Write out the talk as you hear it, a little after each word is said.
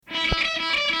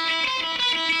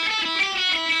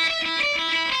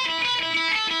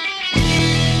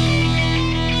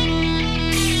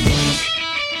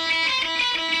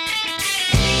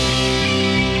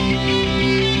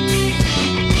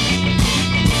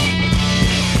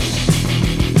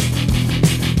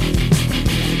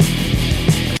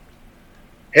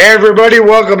Hey everybody,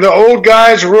 welcome to Old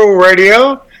Guys Rule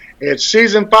Radio. It's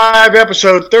Season 5,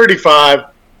 Episode 35.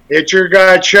 It's your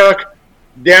guy Chuck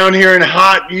down here in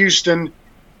hot Houston,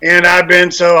 and I've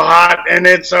been so hot, and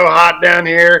it's so hot down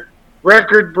here.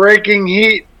 Record-breaking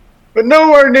heat, but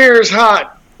nowhere near as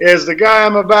hot as the guy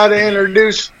I'm about to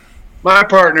introduce, my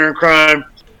partner in crime,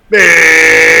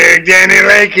 Big Danny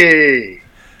Lakey.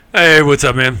 Hey, what's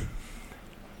up, man?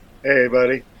 Hey,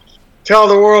 buddy. Tell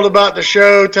the world about the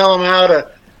show. Tell them how to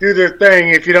do their thing,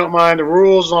 if you don't mind, the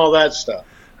rules and all that stuff.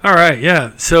 All right,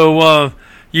 yeah. So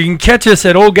you can catch us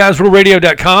at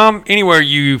oldguysruleradio.com, anywhere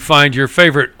you find your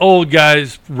favorite Old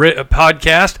Guys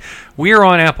podcast. We are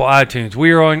on Apple iTunes.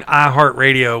 We are on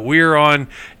iHeartRadio. We are on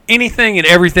anything and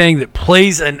everything that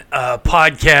plays a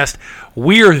podcast.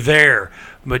 We are there.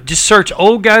 But just search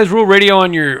Old Guys Rule Radio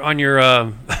on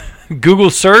your Google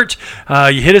search.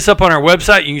 You hit us up on our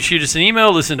website. You can shoot us an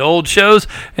email, listen to old shows,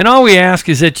 and all we ask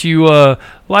is that you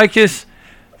like us,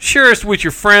 share us with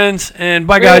your friends, and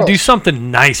by God, do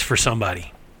something nice for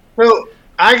somebody. Well,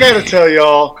 I got to tell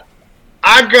y'all,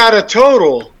 I've got a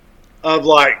total of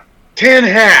like 10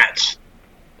 hats,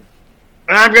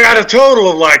 and I've got a total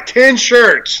of like 10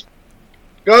 shirts.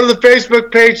 Go to the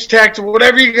Facebook page, text,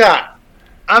 whatever you got.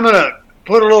 I'm going to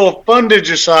put a little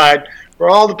fundage aside for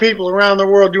all the people around the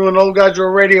world doing Old Guys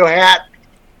Rule Radio hat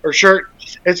or shirt.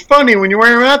 It's funny, when you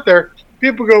wear them out there,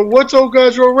 people go, what's Old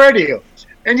Guys Rule Radio?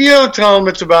 And you don't tell them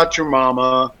it's about your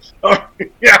mama.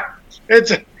 Yeah,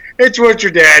 it's what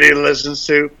your daddy listens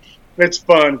to. It's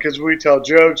fun because we tell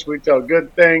jokes, we tell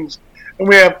good things, and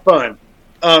we have fun.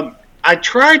 I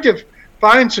tried to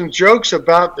find some jokes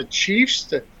about the Chiefs,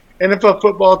 the NFL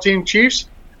football team Chiefs,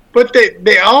 but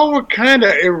they all were kind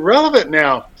of irrelevant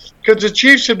now because the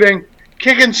Chiefs have been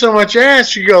kicking so much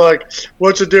ass. You go like,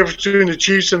 what's the difference between the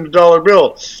Chiefs and the dollar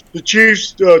bill? The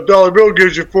Chiefs dollar bill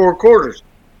gives you 4 quarters.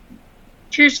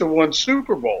 Chiefs have won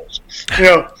Super Bowls,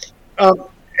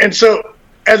 and so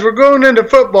as we're going into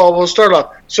football, we'll start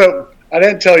off. So I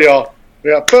didn't tell y'all, we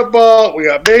got football, we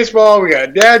got baseball, we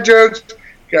got dad jokes,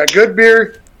 we got good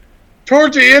beer.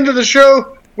 Towards the end of the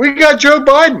show, we got Joe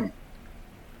Biden.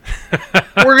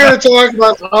 We're going to talk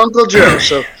about Uncle Joe.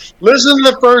 So listen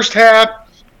to the first half.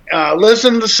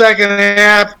 Listen to the second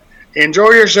half. Enjoy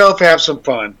yourself. Have some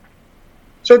fun.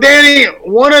 So, Danny,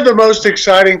 one of the most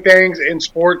exciting things in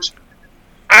sports,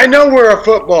 I know we're a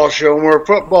football show and we're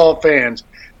football fans,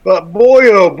 but boy,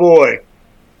 oh boy,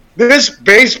 this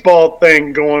baseball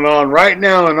thing going on right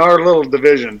now in our little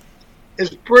division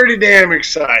is pretty damn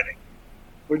exciting.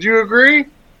 Would you agree?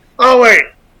 Oh, wait.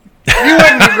 You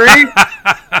wouldn't agree?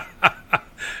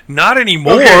 Not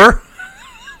anymore. Okay.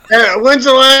 When's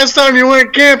the last time you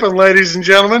went camping, ladies and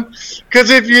gentlemen? Because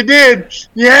if you did,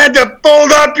 you had to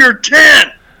fold up your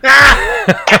tent.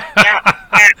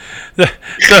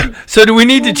 So do we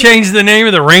need to change the name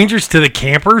of the Rangers to the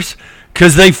Campers?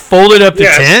 Because they folded up the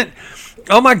tent?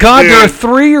 Oh, my God, Dude. They're a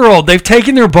 3-year-old. They've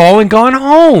taken their ball and gone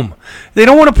home. They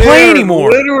don't want to play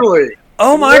anymore. Literally.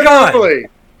 Oh, my God.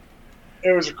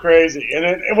 It was crazy.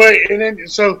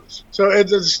 So as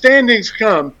the standings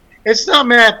come, it's not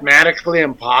mathematically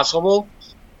impossible,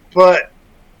 but,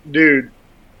 dude,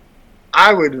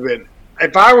 I would have been,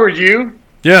 if I were you,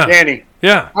 Danny,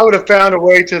 I would have found a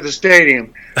way to the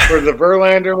stadium for the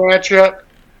Verlander matchup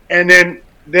and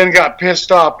then got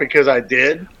pissed off because I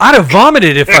did. I'd have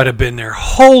vomited if I'd have been there.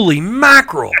 Holy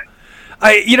mackerel.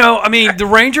 The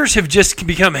Rangers have just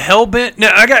become hell-bent.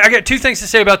 Now, I got 2 things to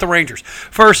say about the Rangers.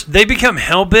 First, they become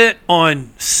hell-bent on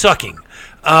sucking.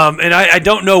 And I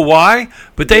don't know why,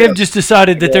 but they have just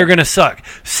decided that they're going to suck.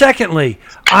 Secondly,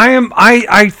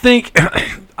 I think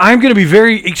I'm going to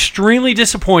be extremely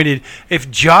disappointed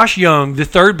if Josh Young, the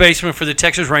third baseman for the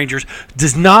Texas Rangers,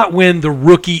 does not win the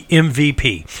rookie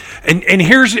MVP. And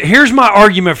here's my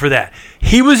argument for that.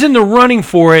 He was in the running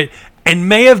for it and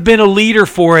may have been a leader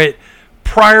for it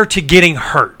prior to getting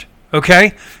hurt.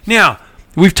 Okay? Now,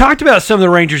 we've talked about some of the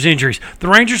Rangers' injuries. The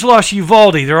Rangers lost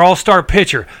Uvalde, their all-star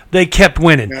pitcher. They kept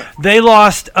winning. Yeah. They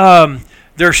lost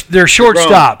their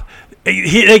shortstop.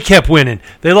 They kept winning.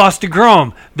 They lost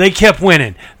DeGrom. They kept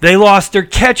winning. They lost their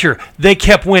catcher. They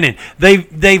kept winning.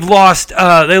 They've lost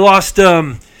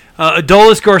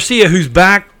Adolis Garcia, who's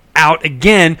back out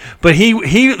again, but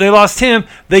they lost him.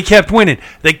 They kept winning.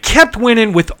 They kept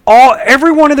winning with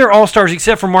every one of their all-stars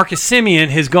except for Marcus Semien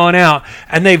has gone out,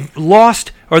 and they've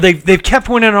lost, or they've kept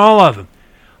winning on all of them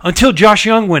until Josh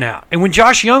Young went out. And when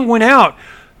Josh Young went out,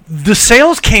 the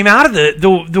sails came out of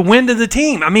the wind of the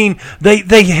team. I mean,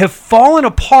 they have fallen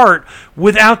apart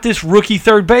without this rookie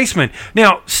third baseman.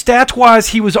 Now, stats-wise,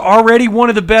 he was already one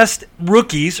of the best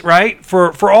rookies, right,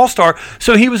 for All-Star,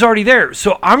 so he was already there.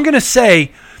 So I'm going to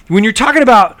say when you're talking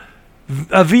about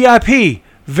a VIP,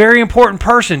 very important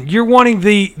person, you're wanting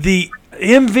the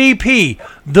MVP,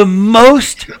 the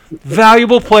most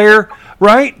valuable player,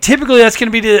 right? Typically, that's going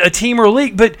to be to a team or a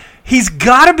league, but he's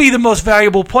got to be the most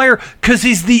valuable player because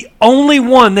he's the only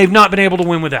one they've not been able to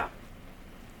win without.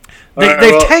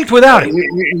 They've tanked without him.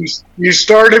 You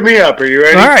started me up. Are you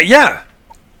ready? All right, yeah.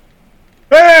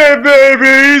 Hey,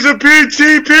 baby, he's a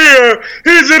PTPer.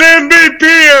 He's an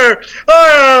MVPer.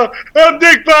 I'm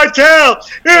Dick Vitale.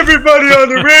 Everybody on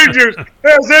the Rangers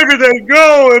has everything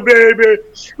going, baby.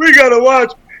 We got to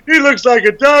watch. He looks like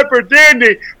a diaper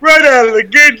dandy right out of the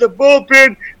gate of the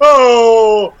bullpen.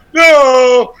 Oh,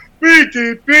 no.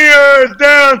 PTPer is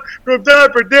down from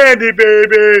diaper dandy,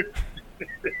 baby.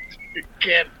 You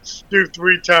can't do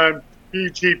 3-time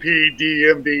PTP,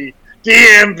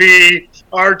 DMV,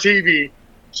 RTV.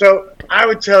 So I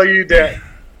would tell you that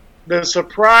the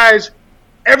surprise,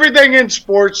 everything in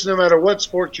sports, no matter what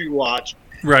sport you watch,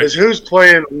 is who's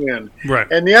playing when.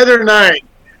 Right. And the other night,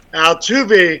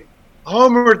 Altuve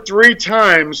homered 3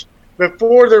 times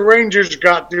before the Rangers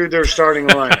got through their starting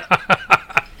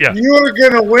lineup. Yeah. You are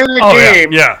going to win a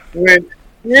game when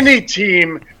any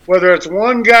team, whether it's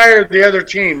one guy or the other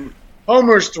team,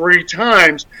 homers 3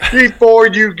 times before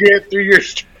you get through your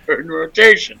starting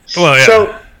rotation. Well, yeah.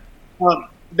 So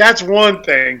that's one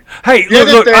thing. Hey,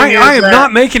 look, I am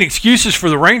not making excuses for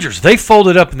the Rangers. They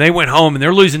folded up and they went home, and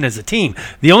they're losing as a team.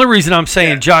 The only reason I'm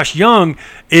saying Josh Young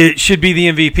should be the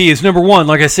MVP is, number one,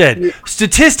 like I said,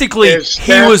 statistically,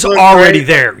 he was already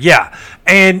there. Yeah.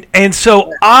 And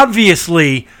so,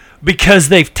 obviously, because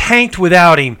they've tanked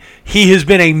without him, he has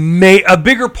been a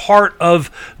bigger part of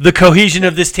the cohesion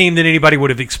of this team than anybody would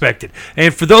have expected.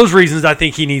 And for those reasons, I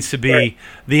think he needs to be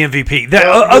the MVP.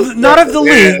 Not of the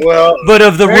league, but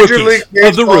of the rookies.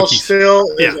 Of the rookies. Still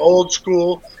is old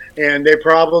school, and they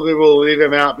probably will leave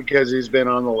him out because he's been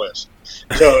on the list.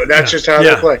 So that's just how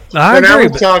they play. I now agree,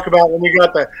 we talk about when you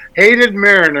got the hated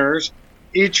Mariners,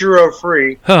 Ichiro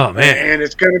free. Oh, man. And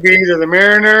it's going to be either the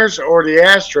Mariners or the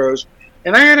Astros.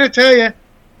 And I got to tell you,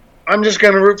 I'm just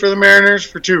going to root for the Mariners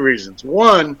for 2 reasons.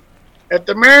 One, if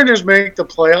the Mariners make the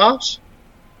playoffs,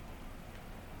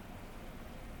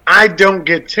 I don't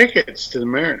get tickets to the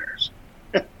Mariners.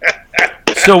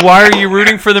 So why are you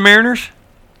rooting for the Mariners?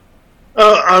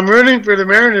 I'm rooting for the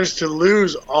Mariners to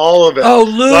lose all of it. Oh,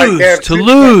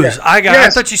 lose. I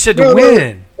thought you said to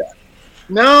win.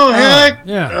 No, heck.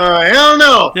 Hell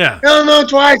no. Yeah. Hell no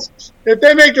twice. If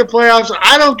they make the playoffs,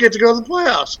 I don't get to go to the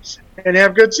playoffs and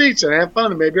have good seats and have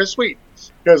fun and maybe a suite.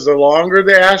 Because the longer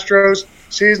the Astros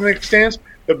season extends,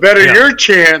 the better your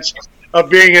chance of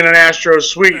being in an Astros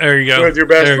suite with your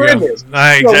best friend is.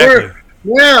 Exactly.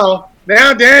 So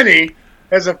now Danny,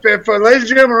 for ladies and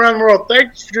gentlemen around the world,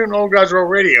 thanks for doing Old Guys Roll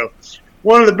Radio.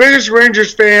 One of the biggest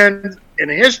Rangers fans in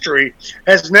history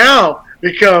has now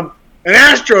become an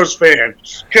Astros fan.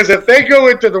 Because if they go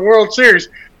into the World Series,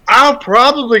 I'll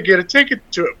probably get a ticket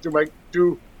to it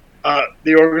through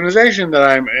the organization that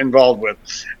I'm involved with,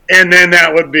 and then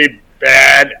that would be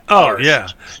bad. Oh yeah.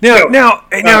 Now,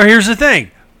 here's the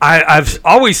thing. I've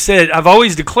always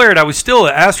declared I was still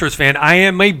an Astros fan. I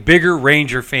am a bigger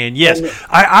Ranger fan. Yes,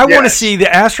 I want to see the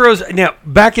Astros. Now,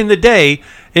 back in the day,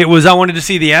 I wanted to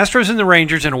see the Astros and the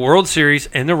Rangers in a World Series,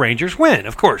 and the Rangers win,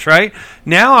 of course, right?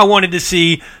 Now I wanted to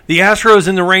see the Astros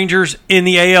and the Rangers in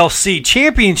the ALC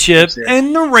Championship,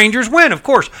 and the Rangers win, of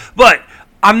course. But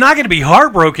I'm not going to be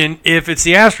heartbroken if it's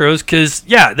the Astros because,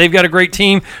 they've got a great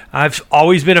team. I've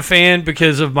always been a fan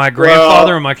because of my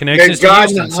grandfather and my connections to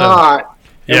Houston. Hot.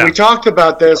 And we talked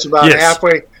about this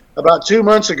about 2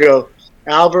 months ago.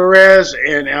 Alvarez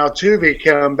and Altuve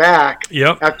come back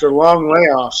after long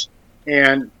layoffs.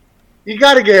 And you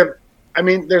got to give –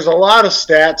 there's a lot of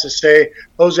stats that say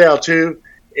Jose Altuve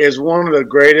is one of the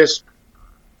greatest –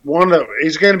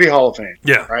 he's going to be Hall of Fame.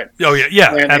 Yeah. Right? Oh,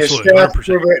 yeah, and absolutely. His stats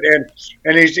prove it,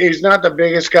 and he's not the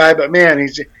biggest guy, but, man,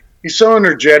 he's so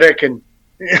energetic. And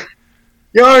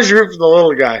you always root for the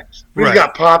little guy. He's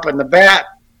got pop in the bat.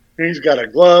 He's got a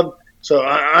glove. So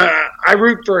I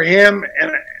root for him.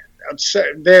 And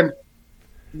then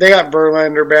they got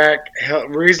Verlander back,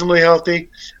 reasonably healthy.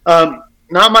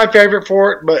 Not my favorite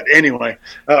for it, but anyway,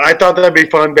 I thought that'd be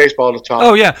fun baseball to talk.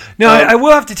 Oh yeah. Now I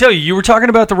will have to tell you, you were talking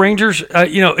about the Rangers.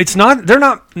 It's not. They're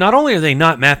not. Not only are they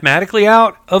not mathematically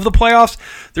out of the playoffs,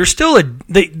 they're still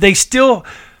they still.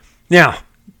 Now,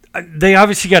 they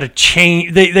obviously got to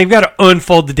change. They've got to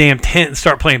unfold the damn tent and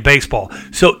start playing baseball.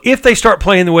 So if they start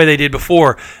playing the way they did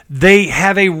before, they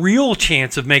have a real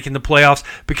chance of making the playoffs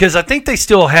because I think they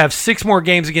still have 6 more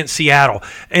games against Seattle.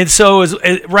 And so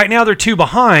right now they're 2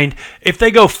 behind. If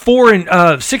they go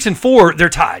 6-4, they're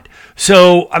tied.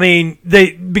 So I mean,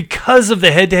 because of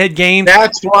the head-to-head game.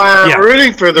 That's why I'm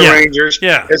rooting for the Rangers.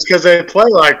 Yeah, it's because they play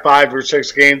like 5 or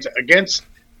 6 games against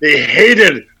the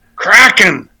hated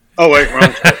Kraken. Oh, wait,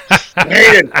 wrong.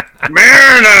 Hated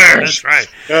Mariners. That's right.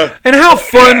 And how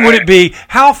fun would it be?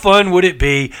 How fun would it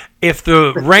be if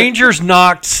the Rangers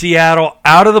knocked Seattle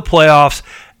out of the playoffs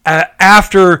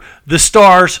after the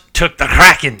Stars took the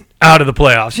Kraken out of the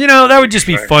playoffs? You know, that would just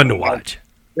be fun to watch.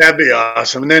 That'd be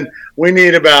awesome. And then we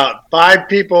need about 5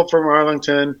 people from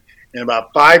Arlington and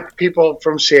about 5 people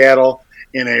from Seattle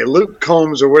in a Luke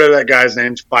Combs or whatever that guy's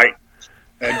name's fight.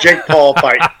 Jake Paul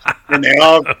fight, and they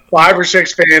all 5 or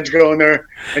 6 fans go in there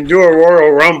and do a Royal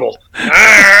Rumble. All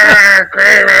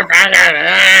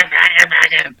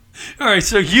right,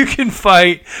 so you can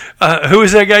fight. Who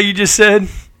is that guy you just said?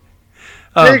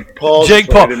 Jake Paul. Jake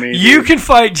Paul. You can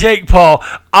fight Jake Paul.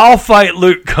 I'll fight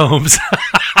Luke Combs.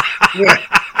 I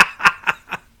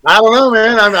don't know,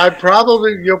 man.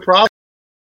 You'll probably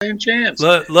have a chance.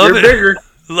 Love You're it. bigger.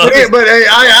 But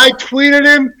I tweeted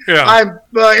him. Yeah. I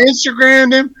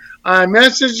Instagrammed him. I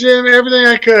messaged him, everything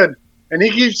I could. And he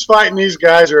keeps fighting these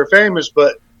guys who are famous.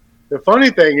 But the funny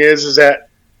thing is that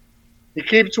he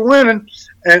keeps winning.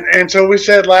 And so we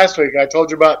said last week, I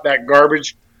told you about that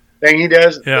garbage thing he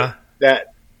does. Yeah.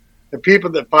 That the people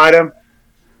that fight him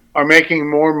are making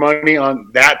more money on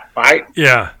that fight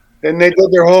than they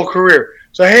did their whole career.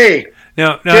 So, hey,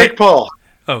 Jake Paul.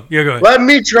 Oh, yeah, go ahead. Let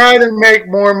me try to make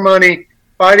more money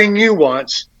fighting you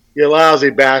once, you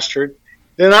lousy bastard,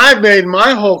 than I've made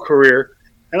my whole career,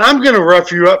 and I'm going to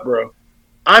rough you up, bro.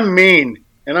 I'm mean,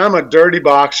 and I'm a dirty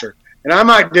boxer, and I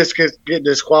might get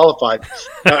disqualified,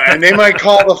 and they might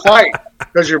call the fight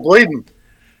because you're bleeding.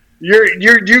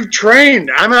 You've trained.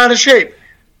 I'm out of shape.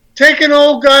 Take an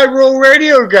old guy, rural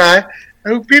radio guy,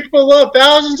 who people love.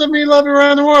 Thousands of me love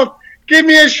around the world. Give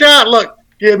me a shot. Look,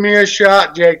 give me a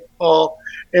shot, Jake Paul.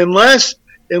 Unless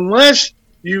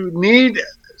you need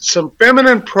some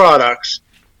feminine products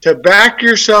to back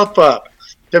yourself up,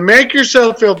 to make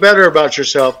yourself feel better about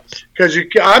yourself. Because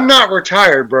I'm not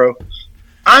retired, bro.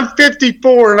 I'm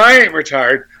 54 and I ain't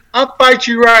retired. I'll fight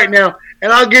you right now,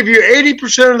 and I'll give you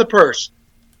 80% of the purse.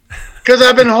 Because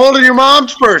I've been holding your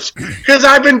mom's purse. Because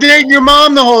I've been dating your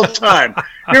mom the whole time.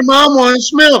 Your mom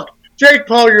wants milk. Jake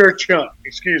Paul, you're a chump.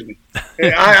 Excuse me.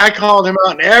 I called him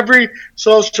out in every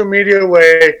social media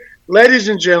way. Ladies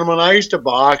and gentlemen, I used to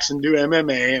box and do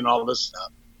MMA and all this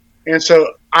stuff. And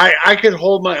so I could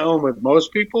hold my own with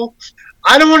most people.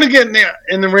 I don't want to get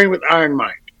in the ring with Iron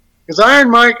Mike. Because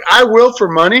Iron Mike, I will for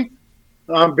money.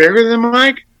 I'm bigger than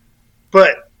Mike.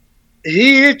 But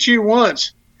he hit you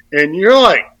once, and you're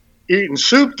like eating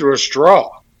soup through a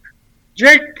straw.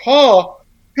 Jake Paul,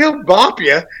 he'll bop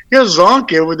you. He'll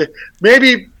zonk you.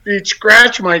 Maybe he'd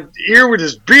scratch my ear with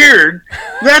his beard.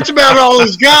 That's about all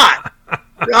he's got.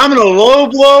 I'm going to low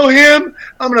blow him.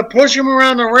 I'm going to push him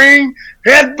around the ring.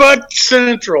 Headbutt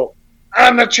Central.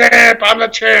 I'm the champ. I'm the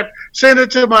champ. Send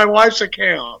it to my wife's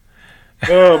account.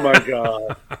 Oh, my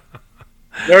God.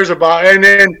 There's a bot. And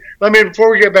then,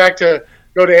 before we get back to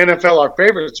go to NFL, our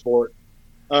favorite sport,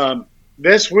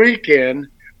 this weekend,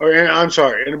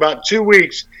 in about 2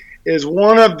 weeks, is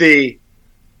one of the,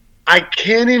 I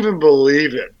can't even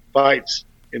believe it, fights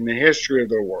in the history of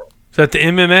the world. Is that the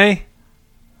MMA?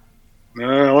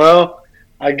 Well,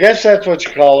 I guess that's what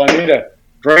you call it. I need a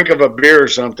drink of a beer or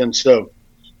something. So,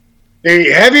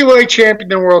 the heavyweight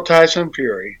champion of the world, Tyson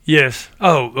Fury. Yes.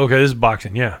 Oh, okay. This is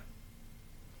boxing, yeah.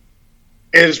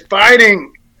 Is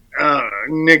fighting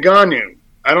Ngannou.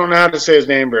 I don't know how to say his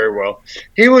name very well.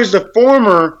 He was the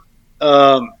former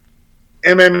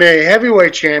MMA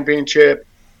heavyweight champion,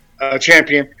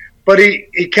 but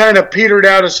he kind of petered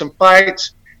out of some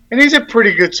fights. And he's a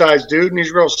pretty good-sized dude, and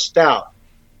he's real stout.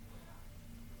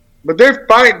 But they're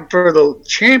fighting for the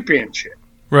championship.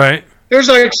 Right. There's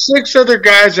like 6 other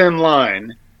guys in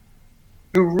line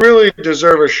who really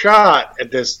deserve a shot at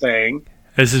this thing.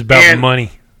 This is about the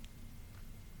money.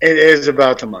 It is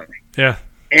about the money. Yeah.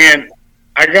 And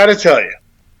I got to tell you,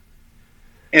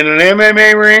 in an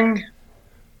MMA ring,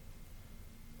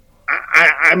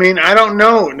 I mean, I don't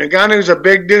know. Ngannou's a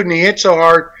big dude, and he hits so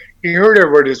hard, he hurt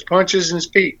everybody, his punches and his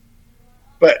feet.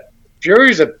 But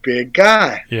Fury's a big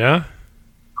guy. Yeah.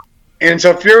 And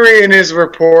so Fury in his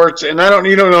reports, and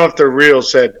you don't know if they're real,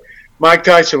 said Mike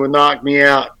Tyson would knock me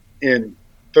out in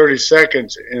 30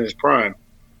 seconds in his prime.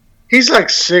 he's like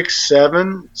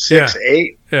 6'7",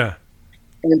 6'8". Yeah.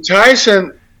 And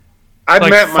Tyson, I like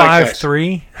met Mike Tyson.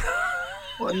 5'3".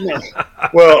 Well, no.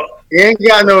 Well, he ain't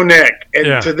got no neck,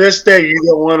 and to this day, you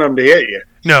don't want him to hit you.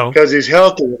 No, because he's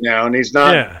healthy now and he's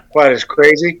not quite as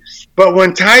crazy. But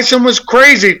when Tyson was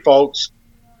crazy, folks,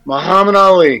 Muhammad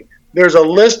Ali, there's a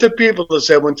list of people that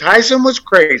said when Tyson was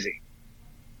crazy,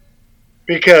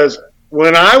 because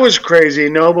when I was crazy,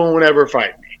 no one would ever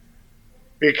fight me,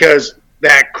 because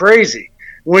that crazy.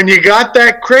 When you got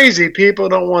that crazy, people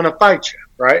don't want to fight you,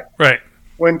 right? Right.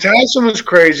 When Tyson was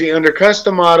crazy, under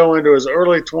Customato into his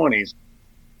early 20s,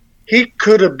 he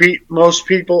could have beat most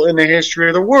people in the history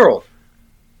of the world.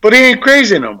 But he ain't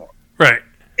crazy no more. Right.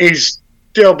 He's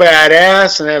still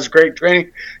badass and has great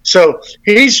training. So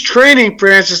he's training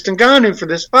Francis Ngannou for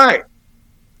this fight.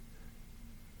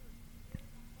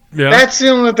 Yeah. That's the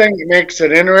only thing that makes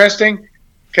it interesting,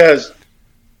 because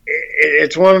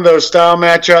it's one of those style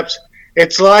matchups.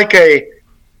 It's like a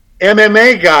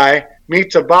MMA guy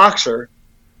meets a boxer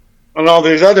on all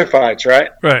these other fights, right?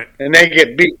 Right. And they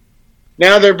get beat.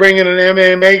 Now they're bringing an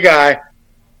MMA guy.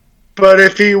 But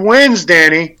if he wins,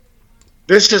 Danny,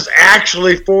 this is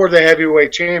actually for the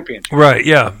heavyweight champion. Right,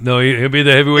 yeah. No, he'll be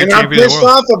the heavyweight champion. And I'm pissed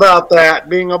off about that,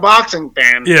 being a boxing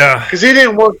fan. Yeah. Because he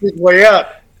didn't work his way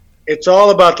up. It's all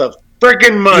about the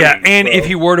freaking money. Yeah, and bro. if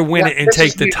he were to win it and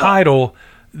take the title,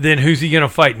 then who's he going to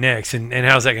fight next, and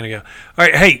how's that going to go? All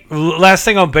right, hey, last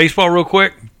thing on baseball real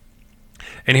quick,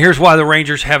 and here's why the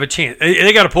Rangers have a chance.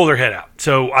 They got to pull their head out.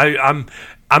 So I'm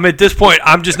at this point,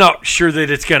 I'm just not sure that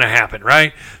it's going to happen,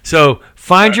 right? So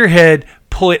find your head,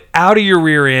 pull it out of your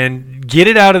rear end, get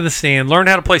it out of the stand, learn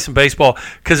how to play some baseball,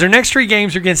 because their next 3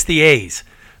 games are against the A's.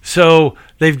 So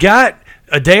they've got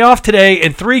a day off today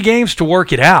and 3 games to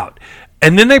work it out.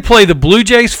 And then they play the Blue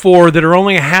Jays 4 that are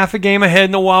only a half a game ahead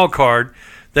in the wild card.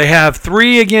 They have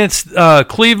 3 against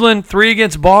Cleveland, 3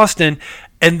 against Boston,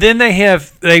 and then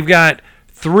they've got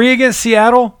 3 against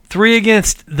Seattle, 3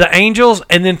 against the Angels,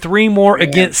 and then 3 more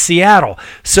against Seattle.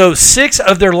 So 6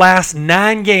 of their last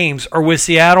 9 games are with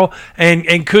Seattle,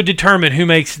 and could determine who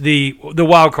makes the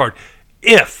wild card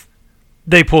if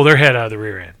they pull their head out of the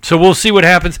rear end. So we'll see what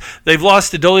happens. They've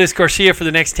lost to Adolis Garcia for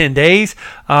the next 10 days,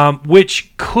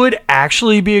 which could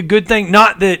actually be a good thing.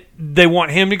 Not that they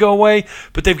want him to go away,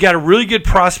 but they've got a really good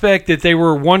prospect that they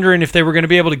were wondering if they were going to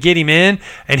be able to get him in,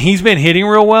 and he's been hitting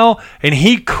real well, and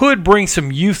he could bring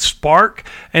some youth spark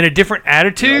and a different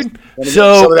attitude.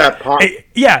 So, now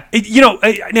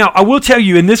I will tell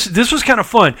you, and this was kind of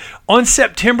fun. On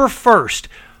September 1st,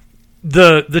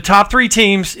 the top 3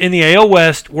 teams in the AL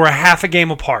West were a half a game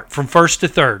apart from first to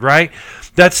third, right?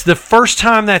 That's the first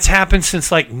time that's happened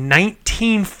since like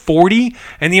 1940,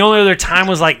 and the only other time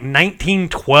was like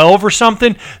 1912 or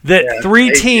something, that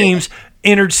 3 teams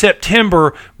entered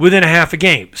September within a half a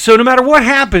game. So no matter what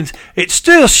happens, it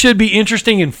still should be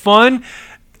interesting and fun.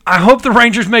 I hope the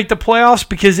Rangers make the playoffs,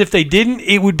 because if they didn't,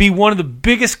 it would be one of the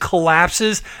biggest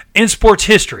collapses in sports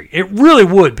history. It really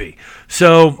would be.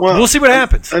 So we'll see what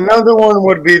happens. Another one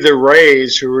would be the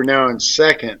Rays, who are now in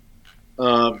second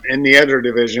in the other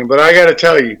division. But I got to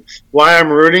tell you, why I'm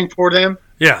rooting for them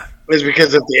is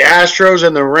because if the Astros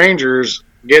and the Rangers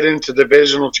get into the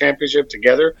divisional championship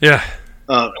together,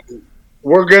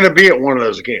 we're going to be at one of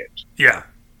those games. Yeah.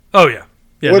 Oh, yeah.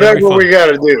 Yeah, whatever we got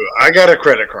to do. I got a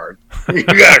credit card. You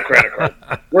got a credit card.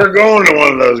 We're going to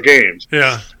one of those games.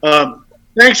 Yeah.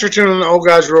 Thanks for tuning in to Old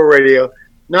Guys Real Radio.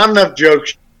 Not enough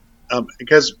jokes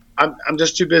because I'm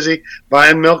just too busy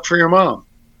buying milk for your mom.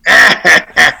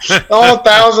 All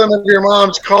 1,000 of your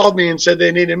moms called me and said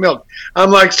they needed milk. I'm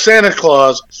like Santa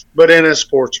Claus, but in a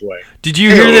sports way. Did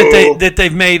you hear that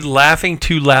they've made laughing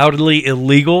too loudly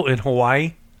illegal in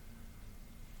Hawaii?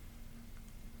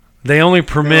 They only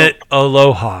permit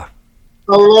aloha.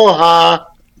 Aloha.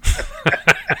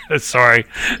 Sorry.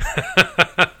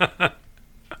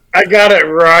 I got it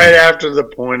right after the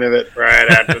point of it.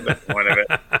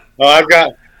 Well,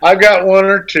 I've got 1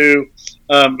 or 2.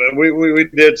 We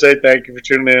did say thank you for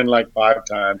tuning in like 5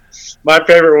 times. My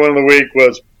favorite one of the week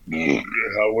was,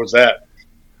 how was that?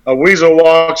 A weasel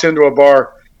walks into a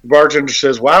bar. The bartender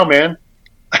says, "Wow, man,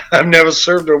 I've never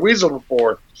served a weasel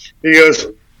before." He goes,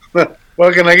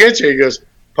 "What can I get you?" He goes,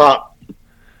 "Pop."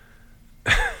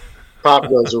 Pop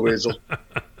goes a weasel.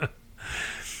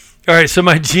 All right, so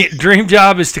my dream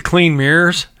job is to clean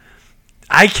mirrors.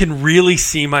 I can really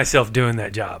see myself doing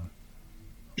that job.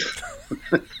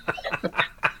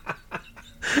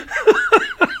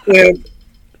 And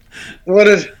what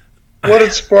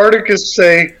did Spartacus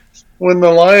say when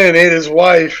the lion ate his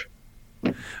wife?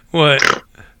 What?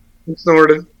 He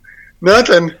snorted.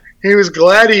 Nothing. He was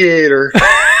gladiator.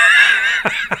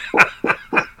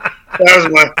 was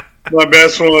my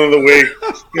best one of the week.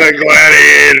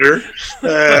 Gladiator.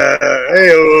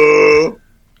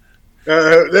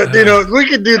 We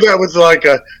could do that with like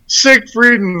a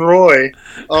Siegfried and Roy.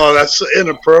 Oh, that's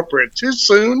inappropriate. Too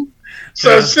soon.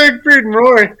 So Siegfried and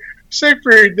Roy.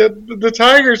 Siegfried, the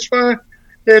tiger's fine.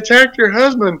 They attacked your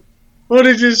husband. What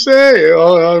did you say?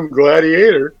 Oh, I'm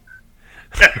Gladiator.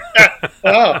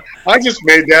 Wow, I just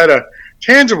made that a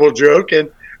tangible joke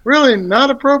and really not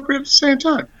appropriate at the same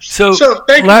time. So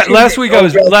thank you. Last week I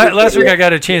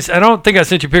got a chance. I don't think I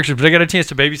sent you pictures, but I got a chance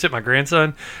to babysit my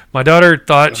grandson. My daughter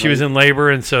thought she was in labor,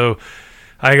 and so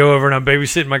I go over and I'm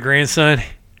babysitting my grandson.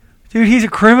 Dude, he's a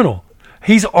criminal.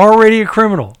 He's already a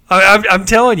criminal. I'm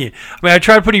telling you. I mean, I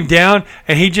tried to put him down,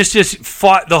 and he just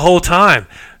fought the whole time.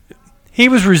 He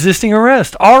was resisting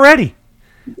arrest already.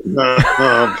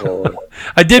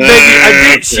 I did.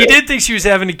 She did think she was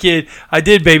having a kid. I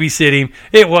did babysit him.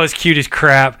 It was cute as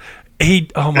crap.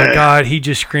 Oh my God, he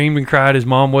just screamed and cried. His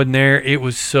mom wasn't there. It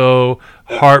was so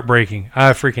heartbreaking.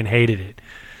 I freaking hated it.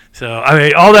 So I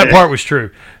mean, all that part was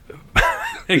true,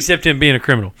 except him being a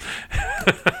criminal.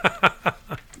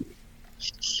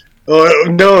 Oh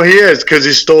no, he is because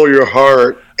he stole your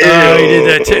heart. Oh, he did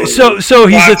that too. So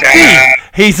he's a thief.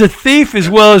 He's a thief as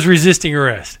well as resisting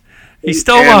arrest. He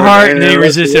stole my heart and then he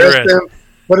resisted arrest.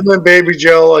 Put him in baby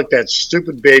jail like that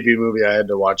stupid baby movie I had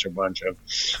to watch a bunch of,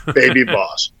 Baby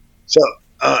Boss. So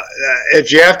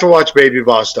if you have to watch Baby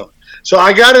Boss, don't. So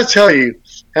I got to tell you,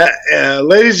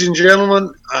 ladies and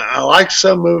gentlemen, I like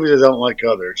some movies, I don't like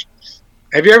others.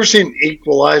 Have you ever seen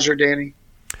Equalizer, Danny?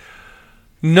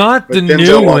 Not the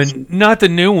new one. Not the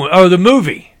new one. Oh, the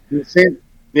movie. You seen?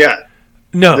 Yeah.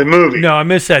 No. The movie. No, I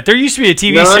missed that. There used to be a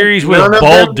TV series with a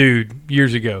bald dude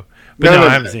years ago. But no, I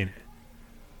haven't seen it.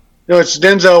 No, it's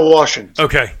Denzel Washington.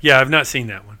 Okay. Yeah, I've not seen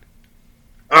that one.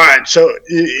 All right. So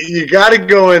you got to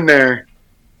go in there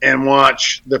and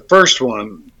watch the first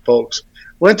one, folks.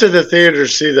 Went to the theater to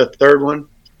see the third one.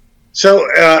 So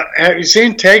have you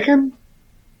seen Taken?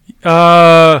 Is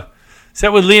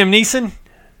that with Liam Neeson?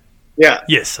 Yeah.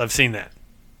 Yes, I've seen that.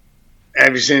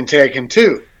 Have you seen Taken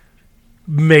 2?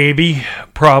 Maybe.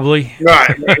 Probably.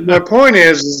 Right. My point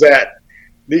is that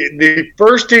the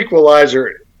first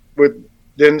Equalizer with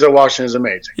Denzel Washington is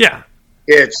amazing. Yeah.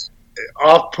 It's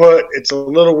off-put. It's a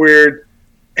little weird.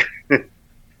 I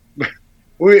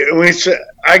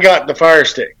got the Fire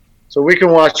Stick, so we can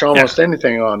watch almost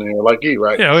anything on here, like you,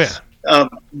 right? Yeah, oh yeah.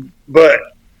 But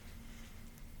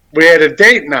we had a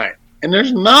date night, and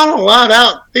there's not a lot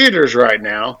out theaters right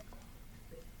now.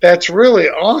 That's really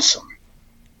awesome.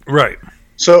 Right.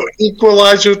 So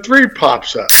Equalizer 3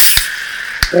 pops up.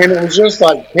 And it was just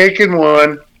like Taken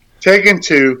 1, Taken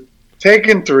 2,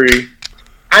 Taken 3.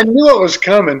 I knew it was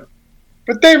coming,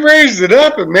 but they raised it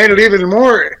up and made it even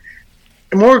more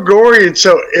gory. And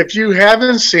so if you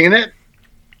haven't seen it,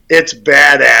 it's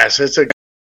badass. It's on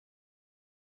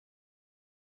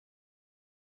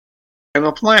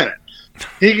the planet.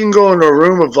 He can go into a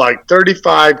room of like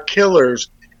 35 killers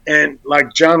and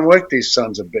like John Wick, these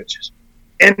sons of bitches,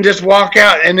 and just walk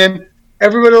out, and then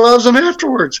everybody loves him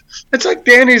afterwards. It's like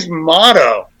Danny's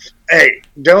motto. Hey,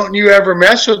 don't you ever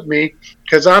mess with me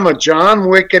because I'm a John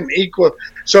Wick and equal.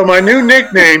 So my new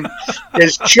nickname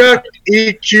is Chuck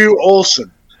E.Q.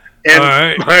 Olson. And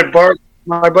right.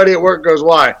 my buddy at work goes,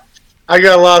 why? I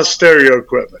got a lot of stereo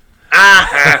equipment.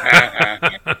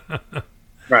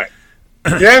 Right.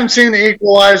 If you haven't seen The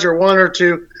Equalizer 1 or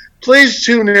 2, please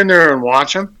tune in there and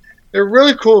watch them. They're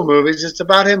really cool movies. It's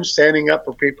about him standing up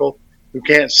for people who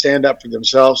can't stand up for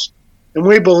themselves. And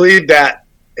we believe that,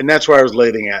 and that's where I was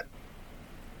leading at.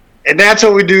 And that's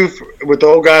what we do with the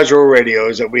Old Guys Roll Radio,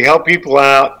 is that we help people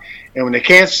out, and when they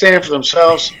can't stand for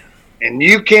themselves, and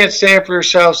you can't stand for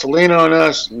yourselves, lean on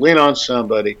us, lean on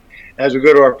somebody, as we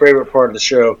go to our favorite part of the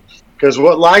show. Because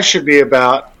what life should be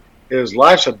about is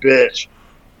life's a bitch,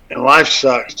 and life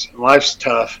sucks, and life's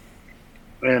tough,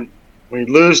 and we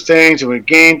lose things and we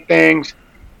gain things.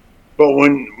 But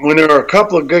when there are a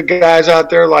couple of good guys out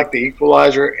there like the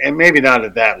Equalizer, and maybe not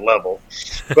at that level,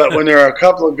 but when there are a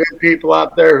couple of good people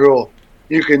out there who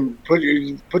you can put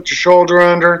your shoulder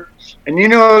under, and you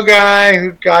know a guy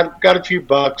who got a few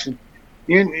bucks, and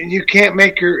you can't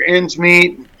make your ends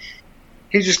meet,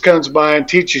 he just comes by and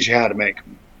teaches you how to make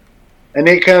them. And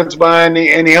he comes by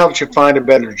and he helps you find a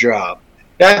better job.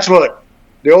 That's what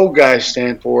the old guys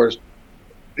stand for.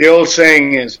 The old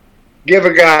saying is, give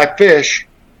a guy a fish,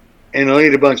 and he'll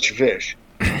eat a bunch of fish.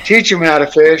 Teach him how to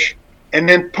fish, and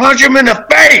then punch him in the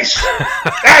face.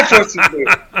 That's what you do.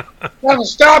 Tell him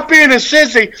stop being a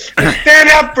sissy and stand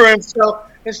up for himself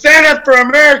and stand up for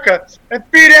America and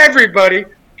feed everybody.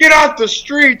 Get off the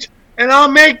streets, and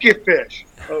I'll make you fish.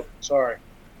 Oh, sorry.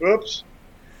 Oops.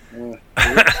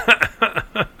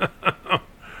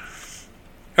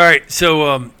 All right,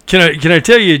 so can I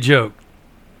tell you a joke?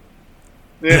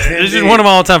 This is one of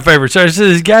my all-time favorites. So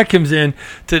this guy comes in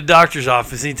to the doctor's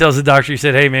office, and he tells the doctor, he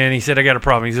said, "Hey, man," he said, "I got a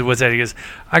problem." He said, "What's that?" He goes,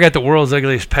 "I got the world's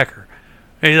ugliest pecker."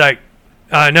 And he's like,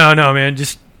 no, man,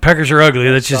 just peckers are ugly.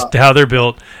 That's just how they're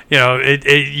built.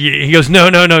 He goes, no,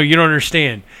 you don't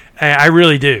understand. I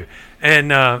really do.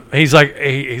 And he's like,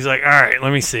 all right,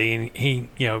 let me see. And he,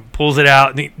 pulls it out.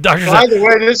 And the doctor's By the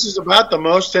way, this is about the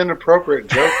most inappropriate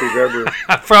joke we've ever.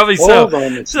 Probably so.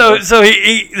 So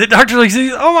the doctor looks,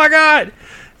 oh my God.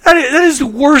 That is the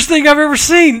worst thing I've ever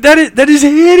seen. That is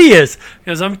hideous. He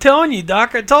goes, I'm telling you,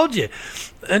 Doc, I told you.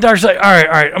 And the doctor's like, all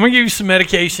right, I'm going to give you some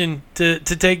medication to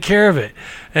take care of it.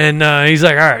 And he's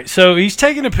like, all right. So he's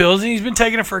taking the pills, and he's been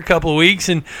taking it for a couple of weeks,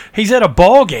 and he's at a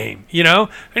ball game, and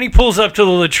he pulls up to the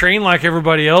latrine like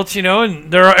everybody else,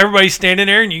 and everybody's standing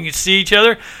there, and you can see each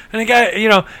other. And the guy,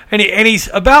 and he's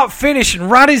about finished, and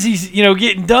right as he's,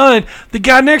 getting done, the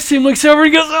guy next to him looks over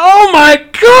and he goes, oh, my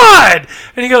God.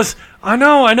 And he goes, I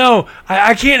know.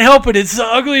 I can't help it. It's the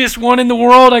ugliest one in the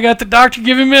world. I got the doctor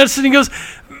giving medicine. He goes,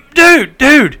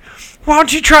 dude, why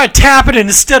don't you try tapping it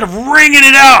instead of wringing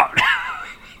it out?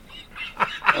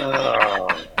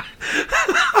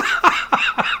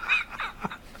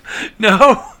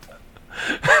 No?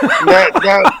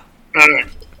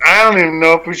 I don't even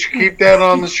know if we should keep that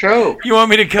on the show. You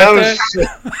want me to cut that?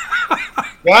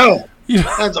 No.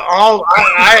 That's all.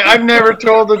 I've never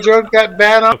told a joke that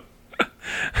bad.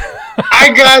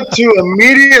 I got to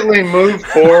immediately move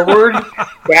forward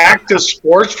back to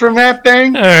sports from that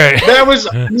thing. All right.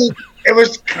 It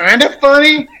was kind of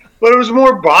funny, but it was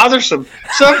more bothersome.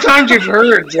 Sometimes you've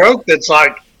heard a joke that's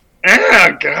like,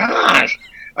 oh gosh.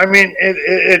 I mean,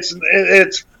 it's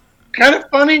kind of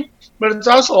funny, but it's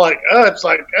also like, I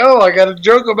got a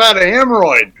joke about a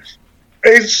hemorrhoid.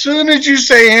 As soon as you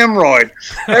say hemorrhoid,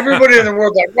 everybody in the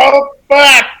world's like, oh,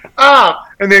 fuck,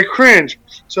 and they cringe.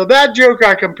 So that joke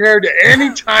I compared to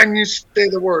any time you say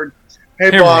the word,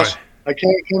 hey, boss, I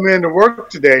can't come into work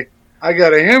today. I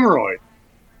got a hemorrhoid.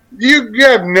 You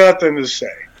have nothing to say.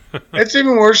 It's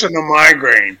even worse than a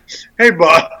migraine. Hey,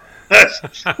 boss,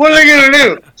 what are they going to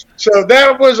do? So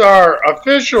that was our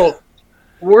official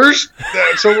worst.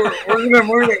 So we've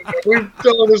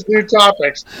done this new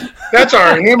topics. That's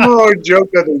our hemorrhoid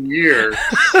joke of the year.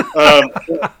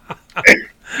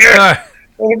 And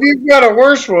if you've got a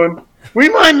worse one, we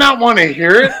might not want to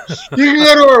hear it. You can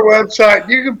go to our website.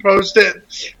 You can post it.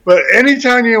 But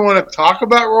anytime you want to talk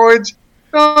about roids,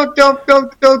 don't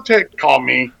call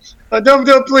me.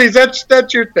 Don't please.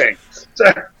 That's your thing. So,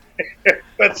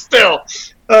 but still,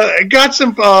 got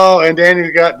some. And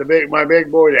Danny's got my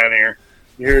big boy down here.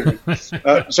 You hear me?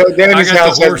 So Danny's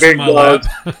house has big dogs.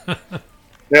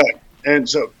 Yeah, and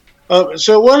so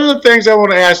one of the things I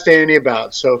want to ask Danny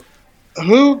about. So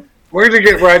we're going to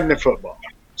get right into football.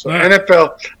 So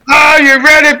NFL, you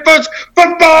ready for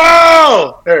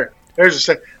football? There's a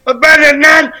second. A better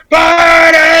not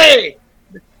party.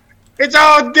 It's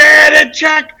all dead and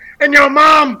Chuck and your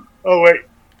mom. Oh, wait.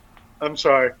 I'm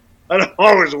sorry. I don't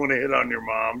always want to hit on your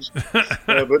moms,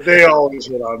 but they always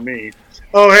hit on me.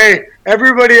 Oh, hey,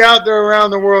 everybody out there around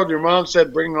the world, your mom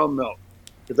said bring home milk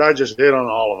because I just hit on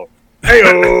all of them.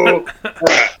 Hey-oh.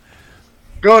 Right.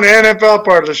 Going to NFL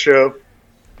part of the show.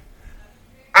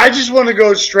 I just want to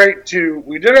go straight to,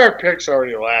 we did our picks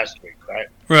already last week, right?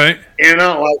 Right. And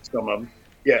I don't like some of them,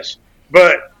 yes.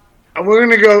 But we're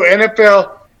going to go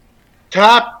NFL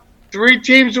top 3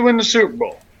 teams to win the Super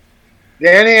Bowl.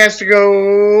 Danny has to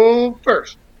go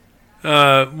first.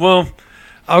 Well,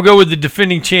 I'll go with the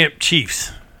defending champ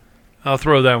Chiefs. I'll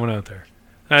throw that one out there.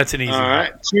 That's an easy one. All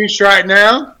right. Chiefs right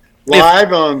now,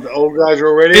 live on the Old Guys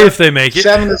Roll Radio. If they make it.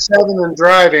 7-7 and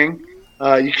driving.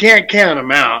 You can't count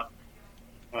them out.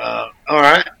 All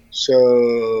right,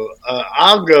 so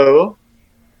I'll go.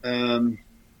 I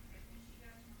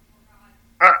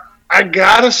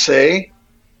gotta say,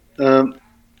 the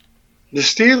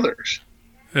Steelers.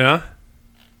 Yeah,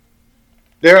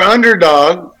 they're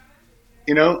underdog.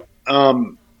 I'm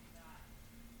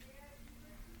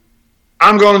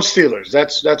going Steelers.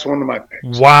 That's one of my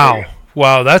picks.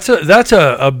 Wow, that's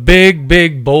a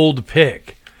big bold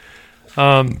pick.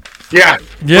 Yeah, for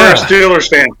a Steelers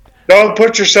fan. Don't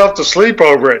put yourself to sleep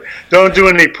over it. Don't do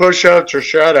any push-ups or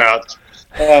shutouts.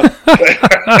 And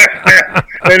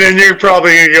then you're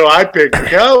probably going to go, I picked the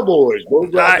Cowboys.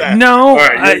 No,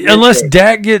 unless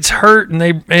Dak gets hurt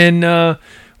and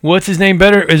what's his name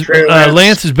better?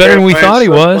 Lance is better than we thought he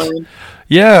was. Playing.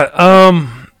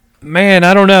 Yeah, man,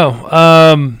 I don't know.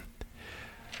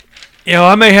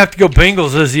 I may have to go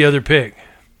Bengals as the other pick.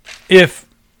 if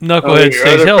Knucklehead Your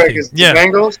stays other healthy. pick is the Yeah,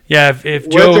 Bengals? yeah. If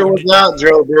With Joe, or without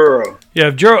Joe Burrow?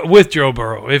 yeah, with Joe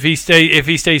Burrow, if he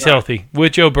stays healthy,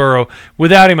 with Joe Burrow,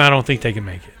 without him, I don't think they can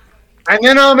make it. And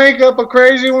then I'll make up a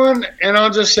crazy one, and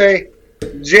I'll just say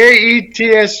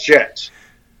Jets, Jets.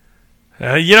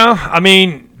 I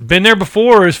mean, been there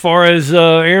before as far as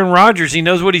Aaron Rodgers. He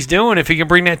knows what he's doing. If he can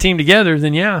bring that team together,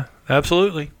 then yeah,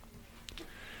 absolutely.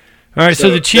 All right, so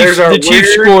the Chiefs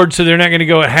scored, so they're not going to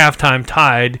go at halftime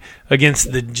tied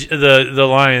against the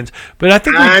Lions. But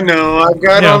I know I've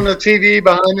got on the TV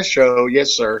behind the show,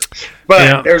 yes sir.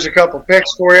 But there's a couple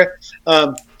picks for you.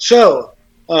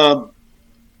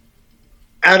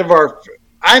 Out of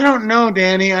I don't know,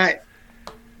 Danny.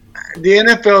 The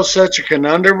NFL is such a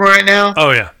conundrum right now.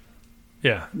 Oh yeah.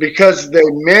 Because they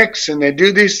mix and they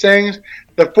do these things.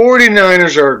 The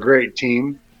 49ers are a great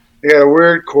team. They got a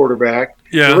weird quarterback.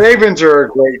 Yeah. The Ravens are a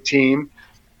great team,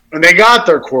 and they got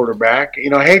their quarterback.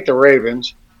 I hate the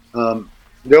Ravens.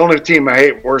 The only team I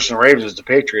hate worse than the Ravens is the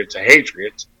Patriots. I hate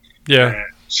Patriots. Yeah.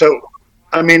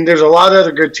 There's a lot of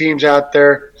other good teams out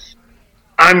there.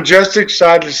 I'm just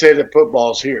excited to say that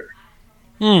football's here.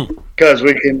 Because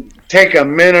we can take a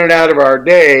minute out of our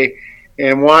day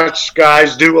and watch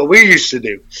guys do what we used to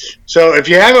do. So if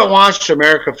you haven't watched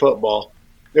American football,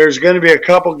 there's going to be a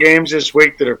couple games this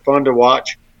week that are fun to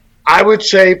watch. I would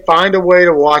say find a way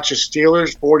to watch a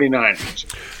Steelers 49ers.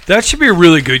 That should be a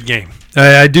really good game.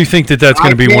 I do think that's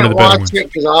going to be one of the better ones. I can't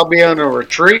watch it because I'll be on a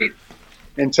retreat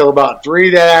until about 3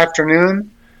 that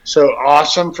afternoon. So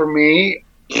awesome for me.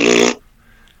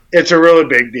 It's a really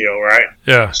big deal, right?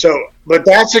 Yeah. But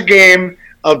that's a game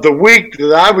of the week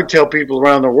that I would tell people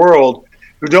around the world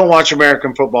who don't watch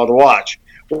American football to watch.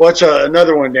 What's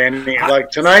another one, Danny? Like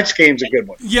tonight's game's a good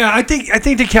one. Yeah, I think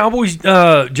the Cowboys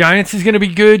Giants is going to be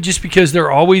good just because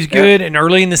they're always good, and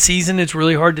early in the season it's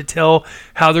really hard to tell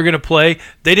how they're going to play.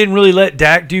 They didn't really let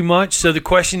Dak do much, so the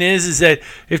question is that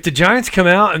if the Giants come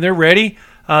out and they're ready,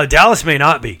 Dallas may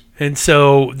not be, and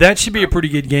so that should be a pretty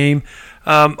good game.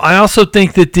 I also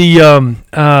think that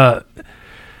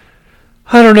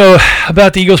I don't know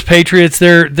about the Eagles Patriots.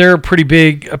 They're a pretty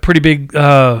big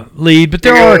lead, but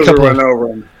there are a couple.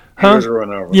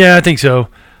 Yeah, I think so.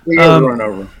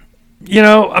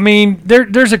 I mean,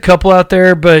 there's a couple out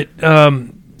there, but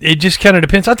it just kind of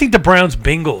depends. I think the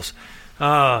Browns-Bengals,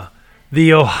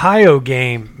 the Ohio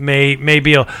game may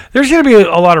be. There's going to be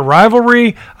a lot of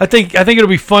rivalry. I think it'll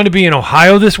be fun to be in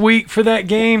Ohio this week for that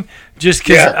game, just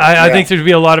because I think there'll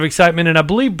be a lot of excitement, and I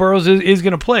believe Burrows is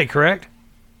going to play. Correct?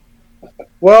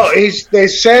 Well, they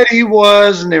said he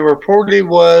was, and they reported he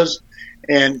was,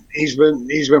 and he's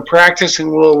been practicing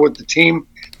a little with the team,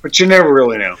 but you never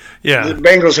really know. Yeah, the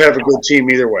Bengals have a good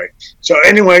team either way. So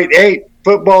anyway, hey,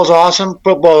 football's awesome.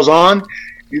 Football's on.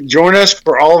 You join us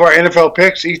for all of our NFL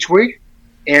picks each week,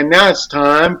 and now it's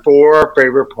time for our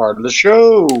favorite part of the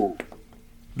show.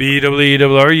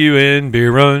 BWRUN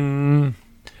Beer Run.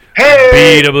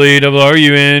 Hey,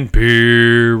 BWRUN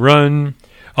Beer Run.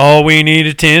 All we need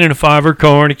is 10 and a 5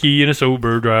 Carnegie and a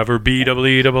sober driver.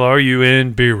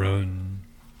 BWRUN Beer Run.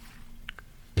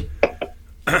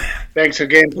 Thanks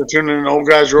again for tuning in to Old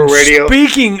Guys Rule Radio.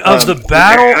 Speaking of the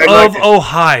Battle of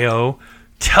Ohio,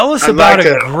 tell us about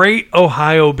a great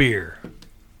Ohio beer.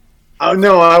 Oh,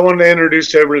 no, I wanted to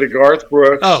introduce everybody to Garth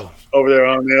Brooks over there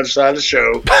on the other side of the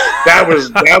show. That was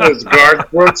Garth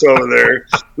Brooks over there.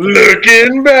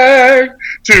 Looking back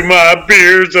to my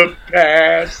beers of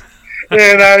past.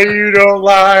 And you don't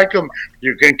like them,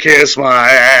 you can kiss my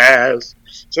ass.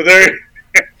 So there's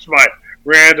my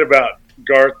rant about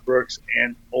Garth Brooks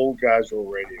and Old Guys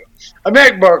Rule Radio. I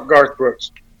met Garth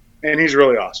Brooks, and he's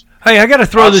really awesome. Hey, I got to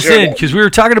throw this in because we were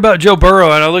talking about Joe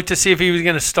Burrow, and I looked to see if he was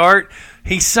going to start.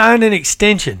 He signed an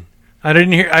extension. I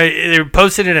didn't hear. They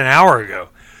posted it an hour ago.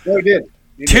 No, he did.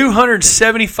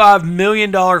 $275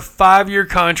 million 5-year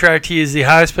contract. He is the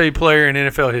highest paid player in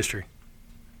NFL history.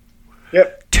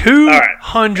 Yep.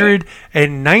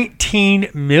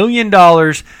 $219 million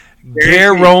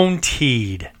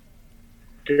guaranteed.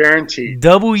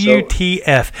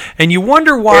 WTF. And you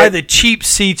wonder why the cheap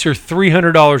seats are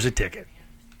 $300 a ticket.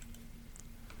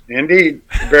 Indeed.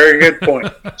 Very good point.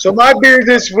 So my beer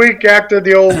this week, after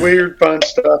the old weird fun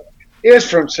stuff, is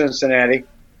from Cincinnati.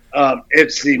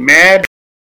 It's the Mad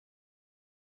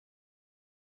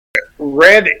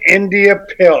Red India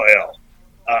Pale Ale.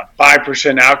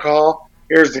 5% alcohol.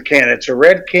 Here's the can. It's a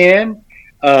red can,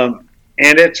 and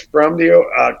it's from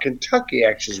the Kentucky,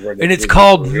 actually. And it's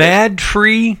called Mad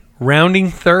Tree Rounding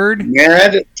Third?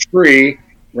 Mad Tree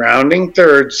Rounding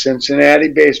Third Cincinnati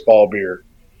baseball beer.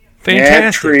 Fantastic.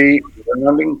 Mad Tree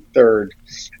Rounding Third.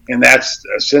 And that's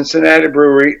a Cincinnati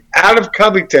brewery out of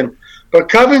Covington. But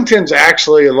Covington's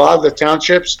actually, a lot of the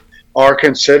townships are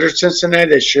considered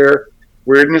Cincinnati. They share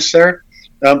weirdness there.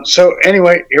 So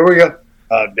anyway, here we go.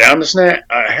 Down the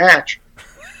hatch.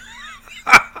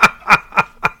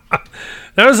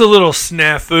 That was a little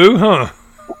snafu, huh?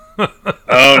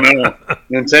 Oh, no.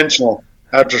 Intentional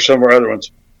after some of our other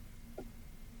ones.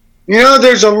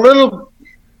 There's a little...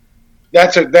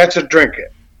 That's a drink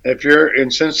it. If you're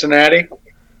in Cincinnati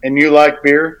and you like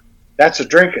beer, that's a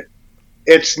drink it.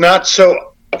 It's not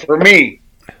so... For me,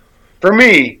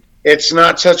 it's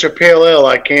not such a pale ale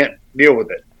I can't deal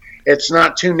with it. It's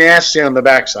not too nasty on the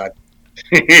backside.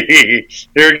 Here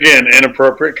again,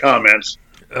 inappropriate comments.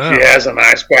 Oh. She has a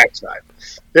nice backside.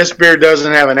 This beer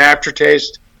doesn't have an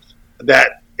aftertaste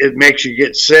that it makes you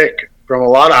get sick from. A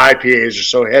lot of IPAs are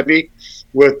so heavy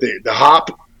with the hop.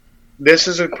 This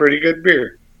is a pretty good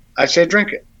beer. I say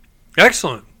drink it.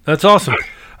 Excellent. That's awesome.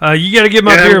 You got to give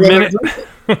my beer a minute.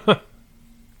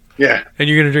 Yeah. And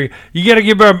you're going to drink it. You got to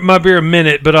give my beer a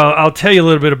minute, but I'll tell you a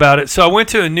little bit about it. So I went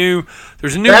to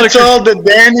there's a new That's liquor. all that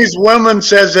Danny's woman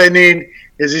says they need,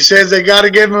 is he says they got to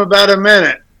give him about a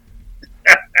minute.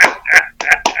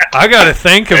 I got to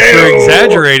thank him for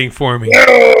exaggerating for me.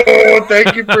 Oh,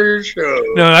 thank you for your show.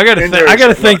 No, I got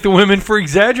to thank the women for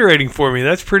exaggerating for me.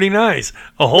 That's pretty nice.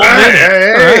 A whole minute.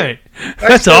 Hey. All right.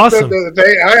 That's awesome.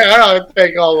 I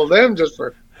thank all of them just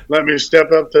for letting me step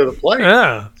up to the plate.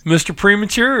 Yeah, Mr.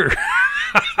 Premature.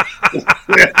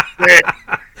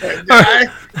 I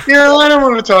don't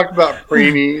want to talk about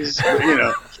preemies.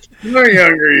 In our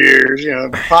younger years,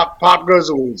 pop goes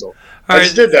the weasel. I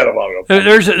just did that a while ago.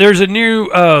 There's a new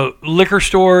liquor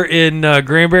store in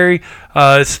Granbury.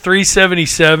 It's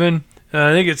 377.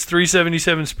 I think it's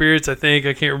 377 Spirits. I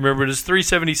can't remember. It's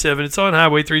 377. It's on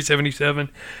Highway 377.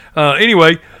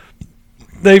 Anyway,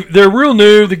 they're real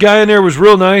new. The guy in there was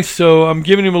real nice, so I'm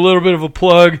giving him a little bit of a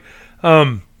plug.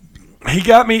 He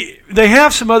got me. They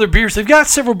have some other beers. They've got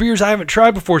several beers I haven't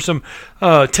tried before. Some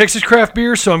Texas craft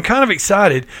beers, so I'm kind of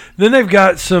excited. Then they've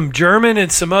got some German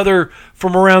and some other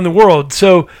from around the world.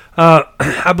 So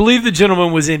I believe the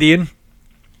gentleman was Indian,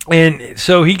 and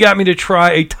so he got me to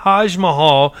try a Taj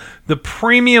Mahal, the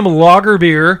premium lager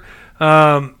beer,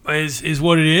 is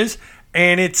what it is,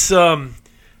 and it's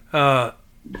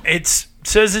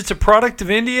says it's a product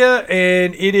of India,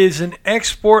 and it is an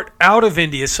export out of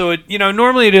India. So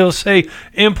normally it'll say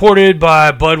imported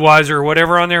by Budweiser or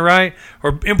whatever on there, right?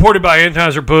 Or imported by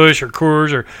Anheuser-Busch or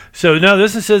Coors, so no,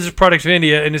 this says it's a product of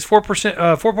India, and it's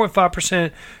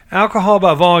 4.5% alcohol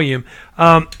by volume.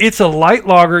 It's a light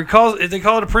lager. They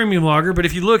call it a premium lager, but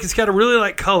if you look, it's got a really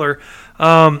light color.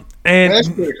 And that's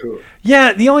pretty cool.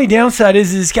 Yeah, the only downside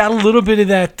is it's got a little bit of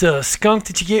that skunk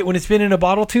that you get when it's been in a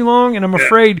bottle too long, and I'm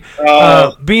afraid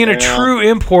being a true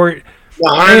import. The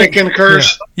Heineken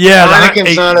curse. Yeah,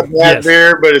 Heineken's not a bad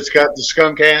beer, but it's got the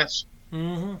skunk ass.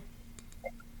 Mm-hmm.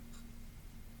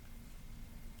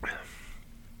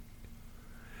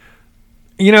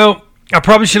 I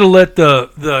probably should have let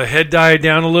the head die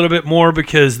down a little bit more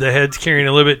because the head's carrying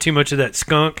a little bit too much of that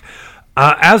skunk.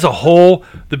 As a whole,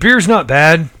 the beer's not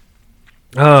bad.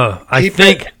 I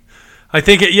think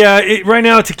right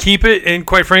now to keep it, and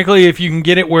quite frankly, if you can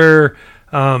get it where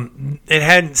it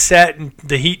hadn't sat in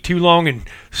the heat too long and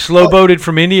slow boated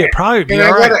from India, it probably would be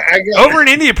all right. Over in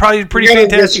India, probably pretty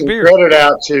fantastic beer. Credit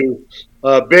out to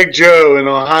Big Joe in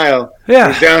Ohio.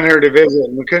 Yeah, who's down here to visit,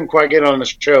 and we couldn't quite get on the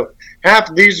show. Half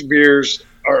of these beers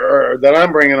are that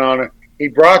I'm bringing on, he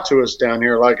brought to us down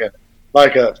here like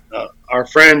our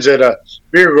friends at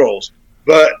Beer Goals,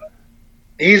 but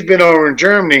he's been over in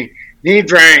Germany. And he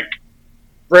drank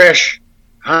fresh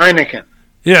Heineken.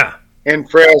 Yeah, and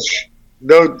fresh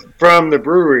from the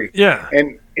brewery. Yeah,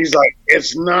 and he's like,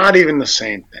 it's not even the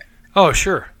same thing. Oh,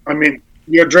 sure. I mean,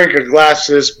 you'll drink a glass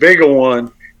of this big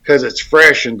one because it's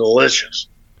fresh and delicious.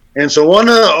 And so one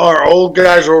of our old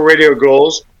guys' old radio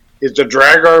goals is to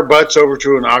drag our butts over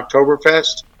to an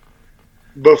Oktoberfest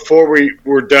before we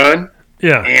were done.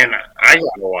 Yeah. And I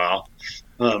got a while.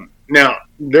 Now,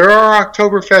 there are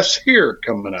Oktoberfests here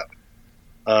coming up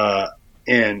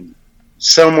and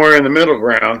somewhere in the middle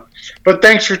ground. But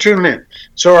thanks for tuning in.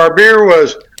 So our beer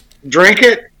was drink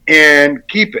it and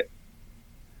keep it.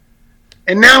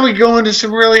 And now we go into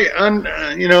some really, what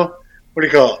do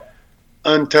you call it?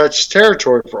 Untouched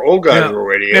territory for old guys on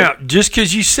radio. Now, just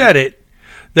because you said it,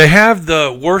 they have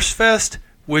the Wurstfest,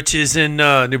 which is in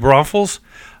New Braunfels.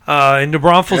 And New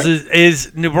Braunfels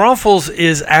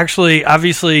is actually,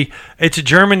 obviously, it's a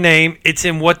German name. It's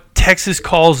in what Texas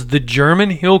calls the German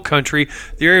Hill Country.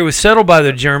 The area was settled by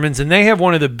the Germans, and they have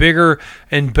one of the bigger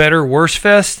and better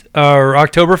Wurstfest or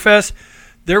Oktoberfest.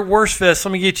 their Worst Fest,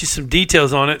 let me get you some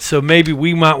details on it, so maybe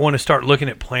we might want to start looking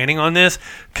at planning on this,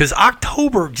 because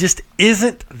October just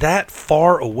isn't that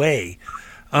far away.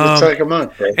 It's like a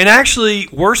month, right? And actually,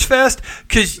 Worst Fest,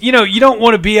 because you don't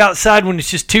want to be outside when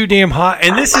it's just too damn hot.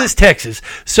 And this is Texas,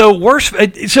 so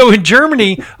in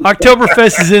Germany,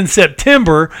 Oktoberfest is in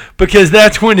September because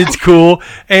that's when it's cool.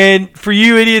 And for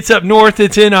you idiots up north,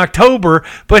 it's in October.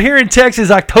 But here in Texas,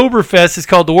 Oktoberfest is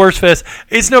called the Worst Fest.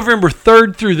 It's November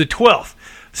 3rd through the 12th.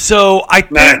 So I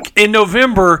think in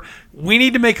November we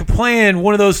need to make a plan.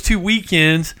 One of those 2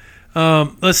 weekends.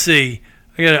 Let's see.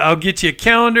 I'll get you a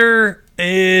calendar.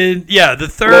 And the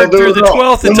 3rd through the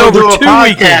 12th, it's over 2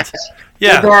 weekends.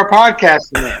 Yeah, we'll do our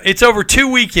podcast in there. It's over 2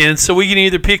 weekends, so we can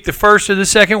either pick the first or the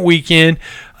second weekend.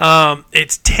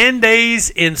 It's 10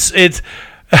 days. It's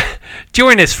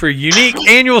join us for a unique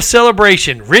annual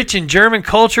celebration, rich in German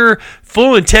culture,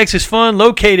 full in Texas fun,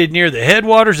 located near the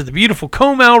headwaters of the beautiful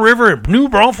Comal River in New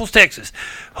Braunfels, Texas.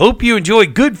 Hope you enjoy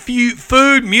good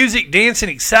food, music, dancing,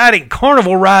 exciting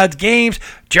carnival rides, games,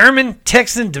 German,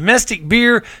 Texan, domestic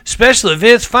beer, special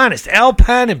events, finest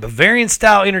Alpine and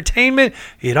Bavarian-style entertainment.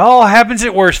 It all happens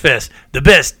at Worst Fest, the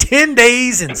best 10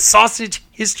 days in sausage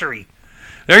history.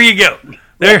 There you go.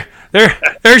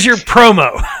 There's your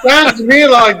promo. Sounds to me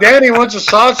like Danny wants a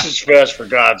sausage fest, for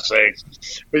God's sakes.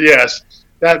 But yes,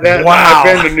 that wow.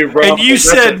 I've been to New Braunfels. And you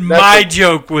said my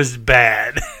joke was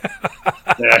bad.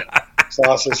 Yeah,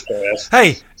 sausage fest.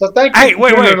 Hey, so thank you. Hey,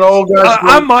 wait.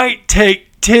 I might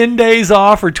take 10 days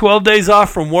off or 12 days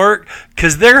off from work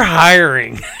because they're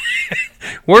hiring.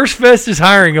 Worst Fest is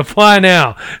hiring. Apply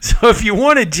now. So if you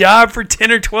want a job for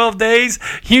 10 or 12 days,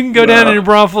 you can go down to New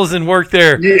Braunfels and work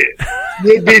there. Yeah.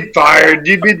 You'd be fired.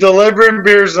 You'd be delivering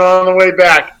beers on the way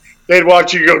back. They'd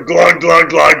watch you go glug, glug,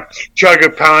 glug, chug a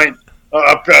pint,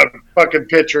 a fucking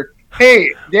pitcher.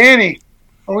 Hey, Danny,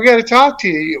 we got to talk to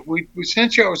you. We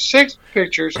sent you out with 6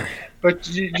 pictures, but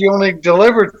you only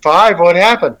delivered 5. What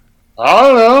happened? I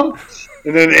don't know.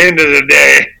 And then end of the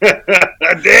day,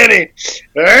 Danny,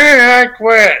 I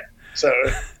quit. So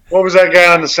what was that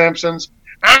guy on The Simpsons?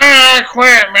 I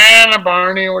quit, man,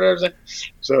 Barney or whatever.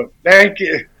 So thank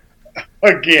you.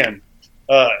 Again,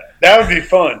 that would be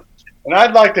fun. And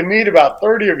I'd like to meet about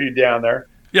 30 of you down there.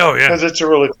 Oh, yeah. Because it's a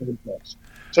really cool place.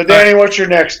 So, Danny, what's your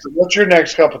next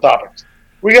couple topics?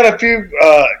 We got a few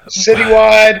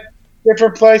citywide,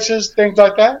 different places, things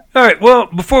like that. All right. Well,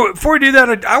 before we do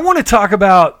that, I want to talk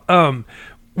about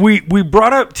we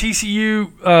brought up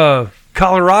TCU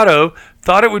Colorado,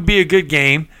 thought it would be a good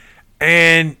game.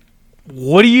 And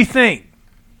what do you think?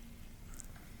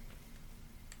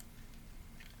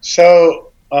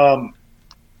 So,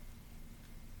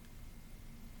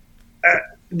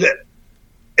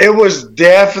 it was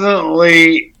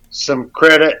definitely some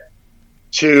credit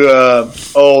to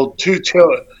old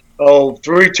three-toe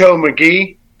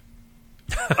McGee.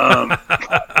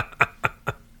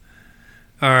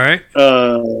 All right.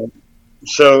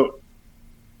 So,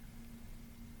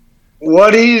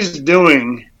 what he's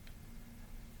doing,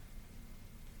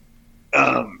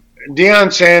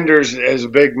 Deion Sanders has a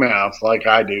big mouth like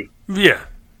I do. Yeah.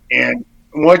 And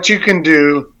what you can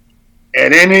do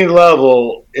at any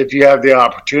level, if you have the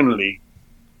opportunity,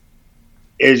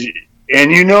 is,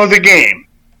 and you know the game,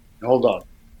 hold on,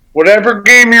 whatever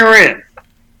game you're in,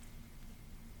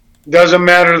 doesn't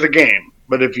matter the game.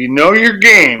 But if you know your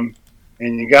game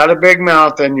and you got a big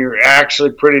mouth and you're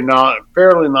actually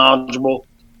fairly knowledgeable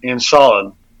and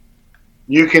solid,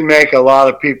 you can make a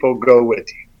lot of people go with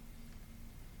you.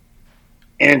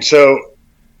 And so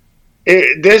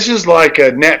this is like a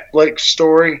Netflix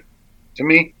story to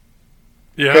me.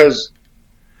 Yeah. Because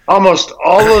almost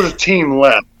all of the team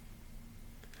left.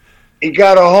 He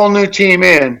got a whole new team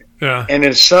in, and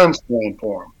his son's playing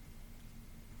for him.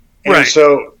 And right.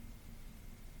 So,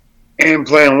 and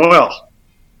playing well.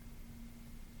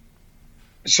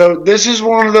 So this is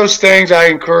one of those things I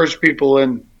encourage people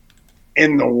in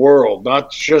the world,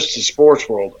 not just the sports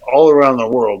world, all around the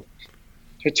world,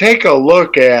 to take a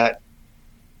look at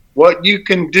what you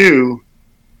can do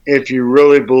if you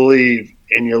really believe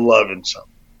and you're loving something.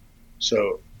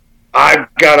 So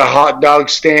I've got a hot dog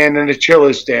stand and a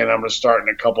chili stand I'm going to start in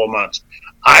a couple of months.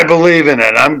 I believe in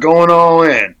it. I'm going all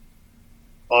in.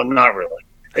 Well, not really.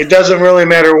 It doesn't really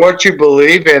matter what you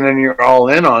believe in and you're all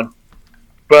in on.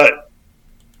 But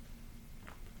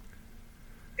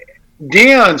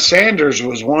Deion Sanders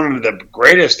was one of the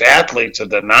greatest athletes of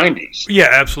the 90s. Yeah,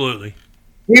 absolutely.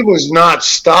 He was not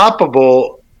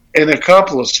stoppable in a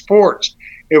couple of sports.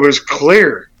 It was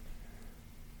clear.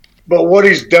 But what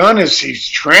he's done is he's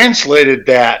translated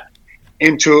that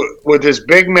into with his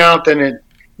big mouth and it.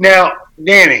 Now,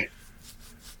 Danny,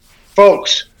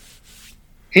 folks,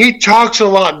 he talks a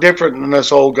lot different than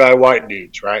this old guy white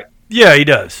dudes, right? Yeah, he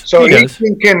does. So he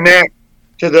can connect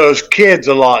to those kids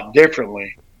a lot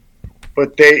differently,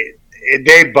 but they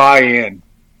buy in,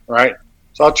 right?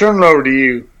 So I'll turn it over to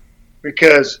you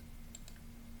because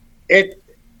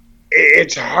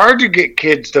it's hard to get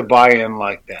kids to buy in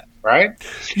like that, right?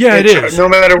 Yeah, it is. No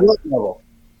matter what level.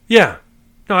 Yeah.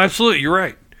 No, absolutely. You're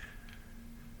right.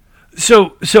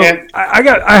 So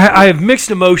I have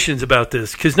mixed emotions about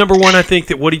this because number one, I think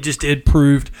that what he just did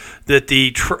proved that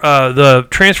the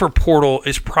transfer portal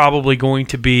is probably going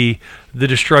to be the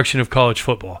destruction of college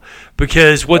football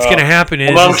because what's going to happen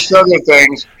is amongst other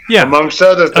things.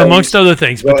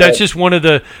 But that's just one of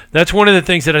the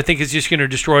things that I think is just going to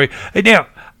destroy. And now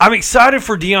I'm excited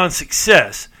for Deion's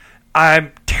success.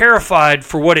 I'm terrified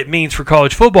for what it means for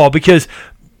college football because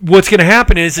what's going to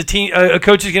happen is a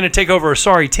coach is going to take over a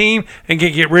sorry team and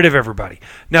get rid of everybody.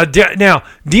 Now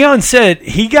Deion said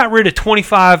he got rid of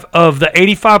 25 of the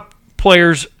 85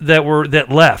 players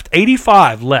that left.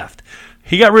 85 left.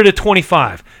 He got rid of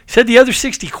 25. He said the other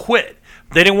 60 quit.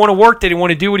 They didn't want to work. They didn't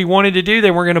want to do what he wanted to do. They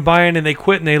weren't going to buy in, and they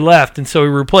quit and they left, and so he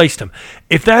replaced them.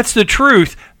 If that's the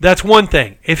truth, that's one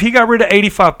thing. If he got rid of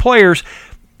 85 players,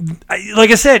 like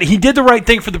I said, he did the right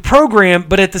thing for the program,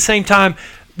 but at the same time,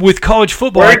 with college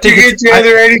football, where'd you get the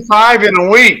other 85 in a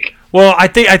week? Well, I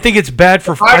think it's bad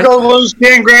for. If I go lose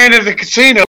 $10,000 at the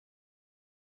casino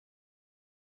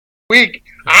week,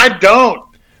 I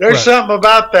don't. There's something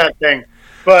about that thing,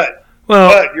 but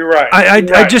you're right.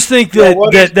 I just think that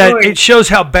it shows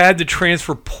how bad the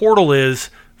transfer portal is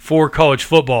for college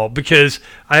football because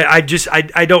I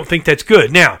don't think that's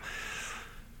good. Now,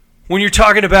 when you're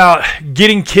talking about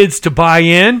getting kids to buy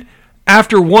in,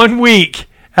 after 1 week,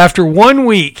 and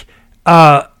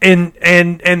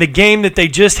the game that they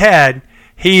just had,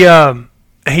 he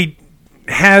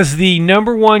has the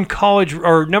number one college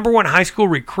or number one high school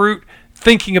recruit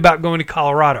thinking about going to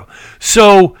Colorado.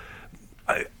 So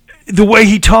the way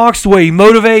he talks, the way he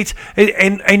motivates,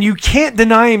 and you can't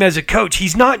deny him as a coach.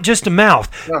 He's not just a mouth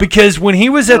because when he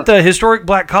was at the historic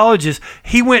black colleges,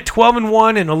 he went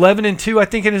 12-1 and 11-2, I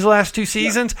think, in his last two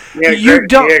seasons. Great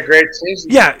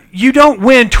season. Yeah, you don't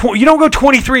win. You don't go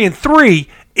 23-3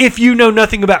 if you know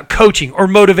nothing about coaching or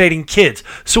motivating kids.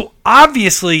 So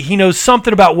obviously he knows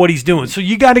something about what he's doing. So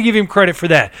you got to give him credit for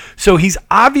that. So he's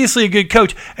obviously a good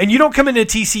coach, and you don't come into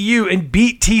TCU and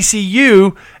beat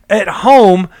TCU at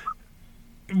home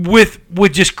with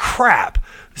just crap.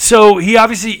 So he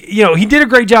obviously, he did a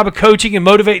great job of coaching and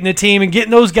motivating the team and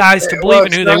getting those guys to believe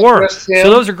in who they were. So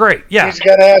those are great. Yeah. He's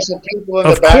got to have some people in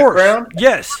the background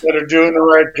that are doing the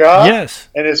right job. Yes.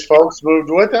 And his folks moved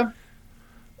with him.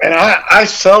 And I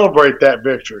celebrate that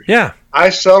victory. Yeah. I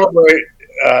celebrate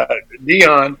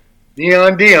Deion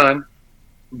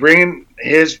bringing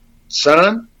his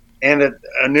son and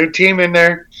a new team in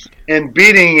there and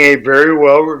beating a very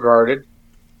well-regarded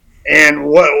and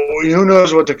who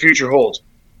knows what the future holds.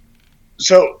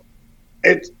 So,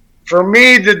 for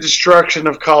me, the destruction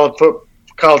of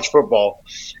college football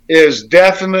is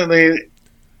definitely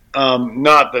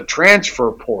not the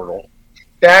transfer portal.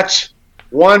 That's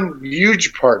one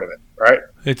huge part of it, right?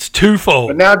 It's twofold.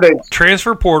 But now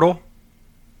transfer portal,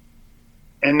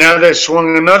 and now they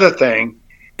swung another thing,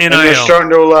 and they're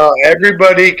starting to allow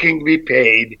everybody can be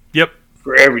paid. Yep.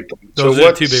 For everything. Those so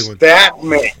are the two big ones.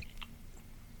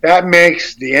 That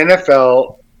makes the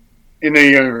NFL in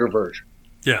a younger version.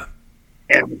 Yeah.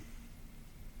 And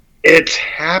it's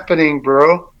happening,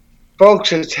 bro.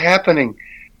 Folks, it's happening.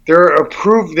 They've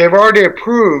already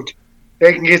approved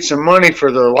they can get some money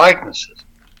for their likenesses.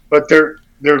 But they're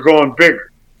going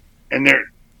bigger. And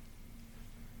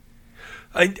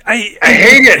I hate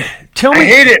it. I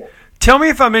hate it. Tell me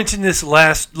if I mentioned this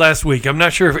last week. I'm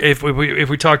not sure if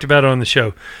we talked about it on the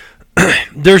show.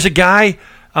 There's a guy, and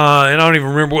I don't even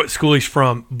remember what school he's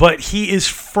from, but he is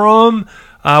from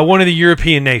one of the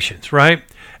European nations, right?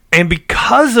 And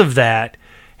because of that,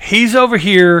 he's over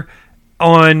here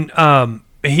on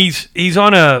he's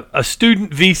on a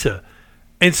student visa,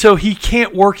 and so he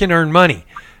can't work and earn money,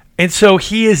 and so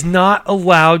he is not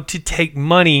allowed to take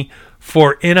money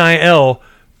for NIL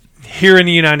here in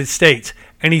the United States.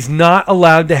 And he's not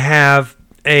allowed to have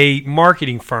a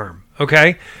marketing firm,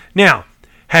 okay? Now,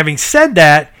 having said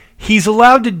that, he's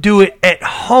allowed to do it at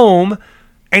home,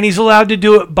 and he's allowed to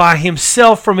do it by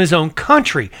himself from his own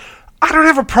country. I don't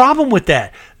have a problem with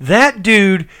that. That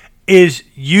dude is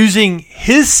using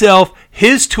his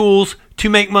tools to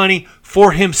make money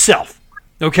for himself,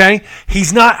 okay?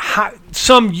 He's not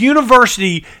some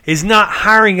university is not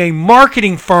hiring a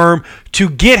marketing firm to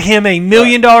get him $1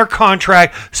 million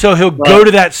contract so he'll go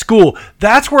to that school.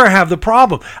 That's where I have the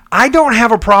problem. I don't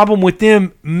have a problem with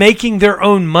them making their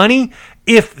own money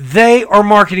if they are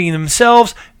marketing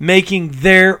themselves, making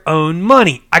their own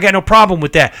money. I got no problem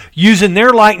with that. Using their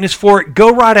likeness for it,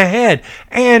 go right ahead.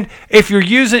 And if you're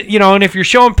using, and if you're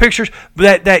showing pictures,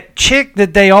 that chick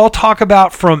that they all talk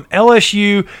about from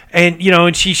LSU,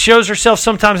 and she shows herself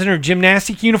sometimes in her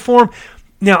gymnastic uniform.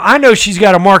 Now, I know she's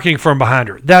got a marketing firm behind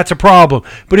her. That's a problem.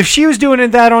 But if she was doing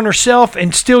that on herself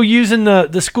and still using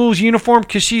the school's uniform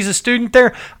because she's a student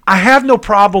there, I have no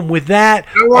problem with that.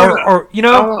 I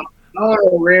want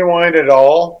to rewind it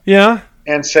all. Yeah.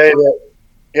 And say that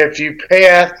if you pay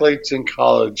athletes in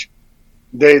college,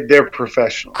 they're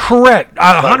professional. Correct.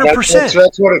 100%.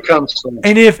 That's what it comes to.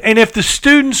 And if the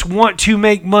students want to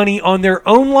make money on their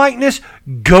own likeness,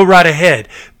 go right ahead.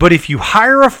 But if you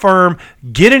hire a firm,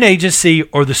 get an agency,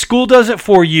 or the school does it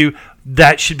for you,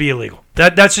 that should be illegal.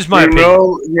 That's just my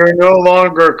opinion. You're no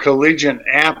longer a collegiate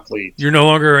athlete. You're no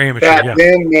longer an amateur. That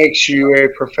then makes you a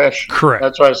professional. Correct.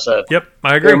 That's what I said. Yep,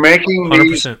 I agree. You're making 100%.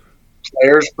 these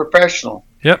players professional.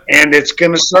 Yep. And it's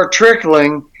going to start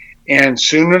trickling, and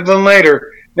sooner than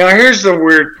later. Now, here's the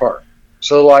weird part.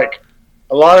 So,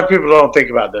 a lot of people don't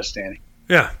think about this, Danny.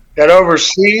 Yeah. That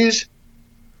overseas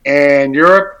and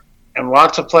Europe and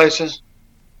lots of places,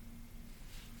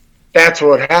 that's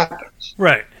what happens.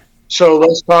 Right. So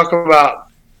let's talk about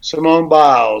Simone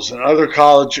Biles and other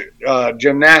college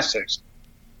gymnastics.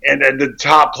 And the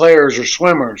top players or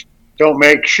swimmers don't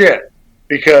make shit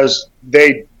because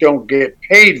they don't get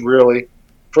paid really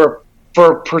for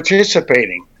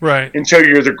participating. Right. Until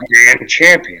you're the grand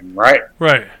champion, right?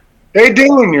 Right. They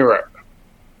do in Europe.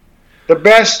 The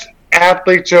best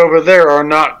athletes over there are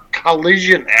not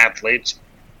collegiate athletes.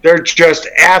 They're just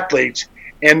athletes,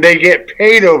 and they get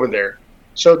paid over there.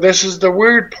 So this is the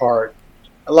weird part.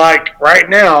 Like right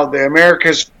now, the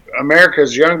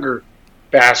America's younger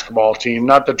basketball team,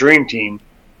 not the dream team,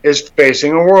 is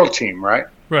facing a world team, right?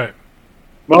 Right.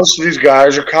 Most of these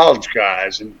guys are college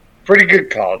guys and pretty good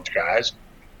college guys,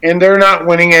 and they're not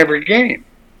winning every game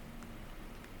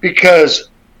because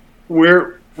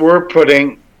we're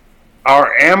putting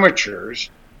our amateurs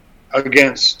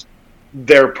against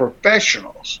their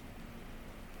professionals.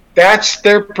 That's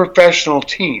their professional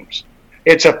teams.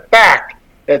 It's a fact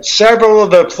that several of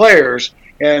the players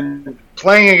and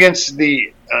playing against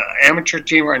the amateur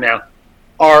team right now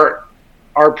are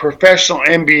professional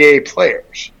NBA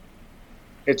players.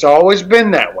 It's always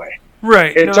been that way.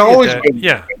 Right. It's always been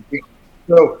yeah.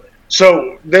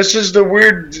 So this is the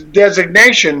weird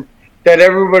designation that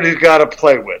everybody's got to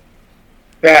play with.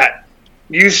 That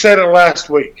you said it last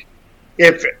week.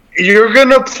 If you're going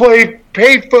to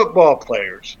pay football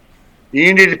players,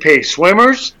 you need to pay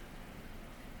swimmers.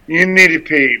 You need to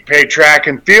pay track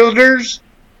and fielders.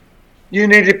 You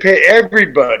need to pay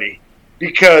everybody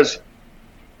because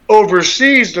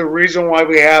overseas, the reason why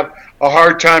we have a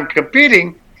hard time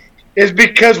competing is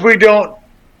because we don't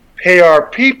pay our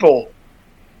people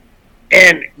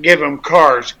and give them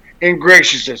cars and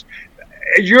graciousness.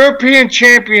 European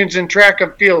champions in track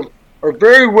and field are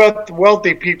very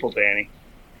wealthy people, Danny.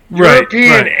 Right,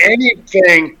 European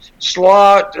anything,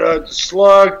 slug,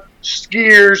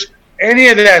 skiers, any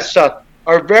of that stuff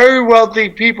are very wealthy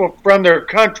people from their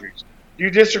countries. Do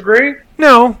you disagree?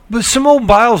 No, but Simone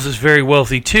Biles is very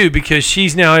wealthy too because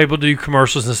she's now able to do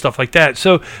commercials and stuff like that.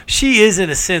 So she is, in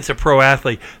a sense, a pro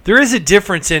athlete. There is a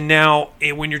difference in now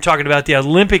when you're talking about the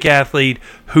Olympic athlete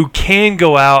who can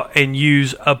go out and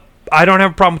use I don't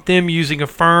have a problem with them using a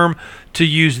firm to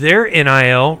use their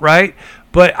NIL, right?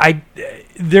 But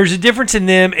there's a difference in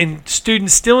them and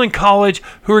students still in college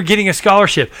who are getting a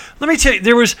scholarship. Let me tell you,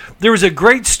 there was a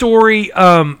great story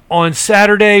on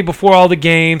Saturday before all the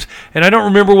games, and I don't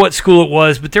remember what school it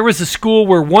was, but there was a school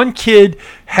where one kid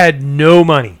had no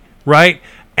money, right?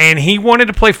 And he wanted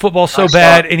to play football so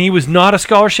bad, and he was not a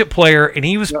scholarship player, and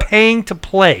he was paying to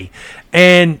play.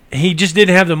 And he just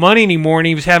didn't have the money anymore, and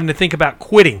he was having to think about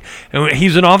quitting. And he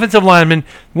was an offensive lineman.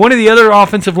 One of the other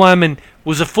offensive linemen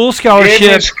was a full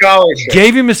scholarship.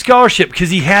 Gave him a scholarship because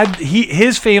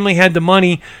his family had the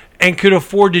money and could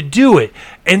afford to do it.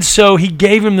 And so he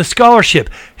gave him the scholarship.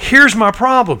 Here's my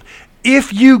problem.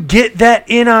 If you get that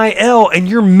NIL and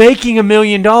you're making $1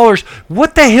 million,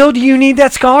 what the hell do you need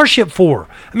that scholarship for?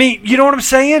 I mean, you know what I'm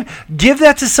saying? Give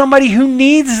that to somebody who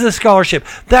needs the scholarship.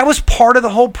 That was part of the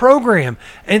whole program.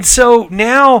 And so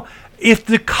now, if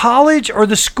the college or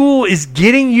the school is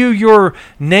getting you your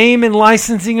name and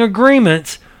licensing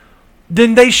agreements,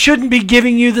 then they shouldn't be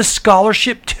giving you the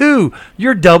scholarship too.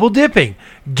 You're double dipping.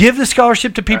 give the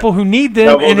scholarship to people who need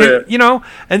them,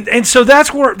 and so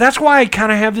that's why I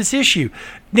kind of have this issue.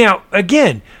 Now,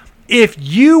 again, if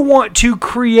you want to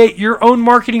create your own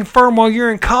marketing firm while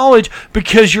you're in college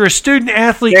because you're a student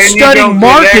athlete studying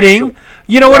marketing,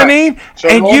 you know what I mean? So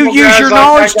and you use your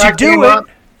knowledge to do it.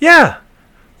 Yeah.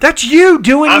 That's you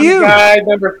doing you. I'm guy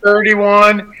number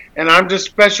 31, and I'm just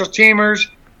special teamers,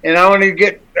 and I want to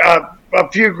get a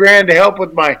few grand to help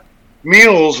with my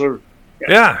meals.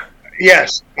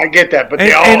 Yes, I get that. But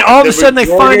and all of a sudden they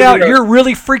find out you're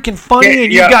really freaking funny,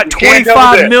 and you've got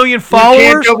 25 million followers.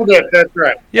 You can't double dip. That's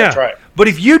right. Yeah. That's right. But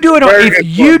if you do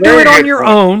it on your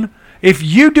own. If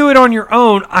you do it on your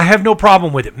own, I have no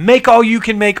problem with it. Make all you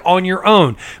can make on your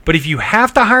own. But if you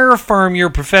have to hire a firm, you're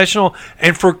a professional.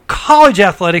 And for college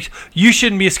athletics, you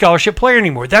shouldn't be a scholarship player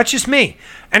anymore. That's just me.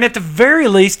 And at the very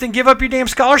least, then give up your damn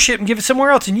scholarship and give it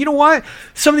somewhere else. And you know what?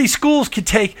 Some of these schools could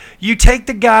take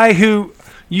the guy who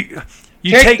you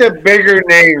take the bigger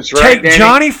names, right? Take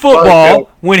Johnny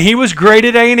Football when he was great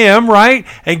at A&M, right?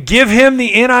 And give him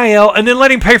the NIL and then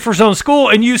let him pay for his own school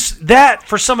and use that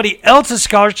for somebody else's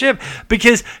scholarship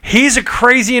because he's a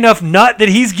crazy enough nut that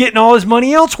he's getting all his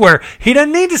money elsewhere. He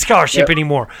doesn't need the scholarship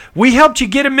anymore. We helped you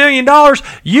get $1 million.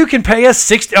 You can pay us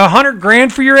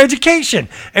 $100,000 for your education,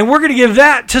 and we're going to give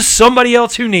that to somebody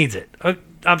else who needs it.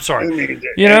 I'm sorry. Who needs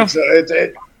it? You know? So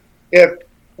if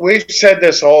we've said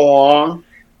this all along,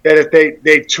 that if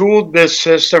they tooled this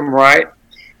system right,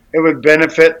 it would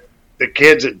benefit the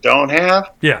kids that don't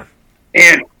have. Yeah.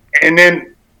 And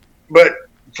then, but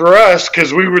for us,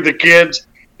 because we were the kids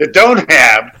that don't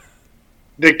have,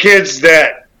 the kids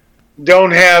that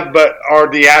don't have but are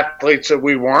the athletes that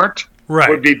we weren't,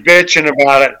 would be bitching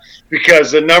about it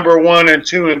because the number 1 and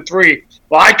 2 and 3,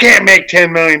 well, I can't make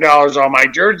 $10 million on my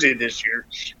jersey this year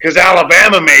because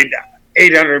Alabama made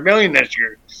 $800 million this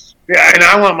year. Yeah, and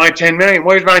I want my $10 million.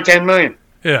 Where's my $10 million?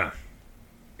 Yeah.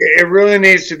 It really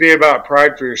needs to be about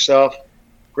pride for yourself,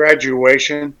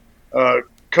 graduation.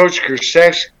 Coach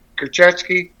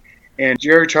Krzyzewski and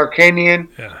Jerry Tarkanian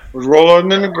was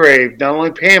rolling in the grave, not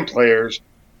only paying players,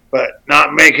 but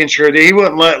not making sure that he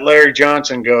wouldn't let Larry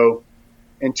Johnson go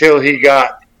until he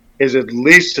got his at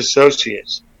least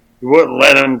associates. He wouldn't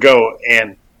let him go,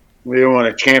 and we won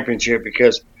a championship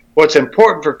because what's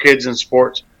important for kids in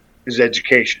sports is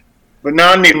education. But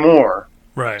not anymore.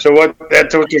 Right. So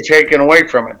that's what you're taking away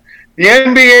from it. The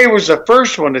NBA was the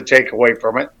first one to take away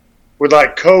from it, with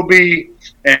like Kobe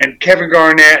and Kevin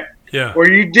Garnett,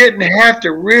 where you didn't have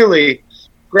to really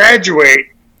graduate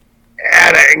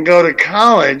at it and go to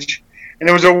college. And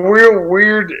it was a real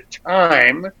weird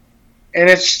time, and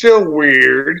it's still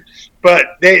weird,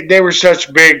 but they were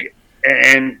such big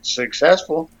and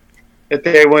successful that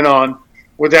they went on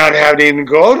without having to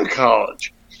go to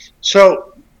college. So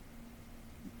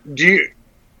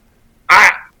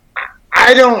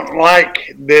I don't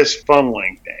like this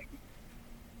funneling thing.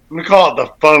 I'm going to call it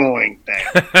the funneling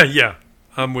thing. Yeah,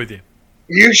 I'm with you.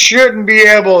 You shouldn't be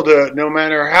able to, no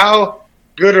matter how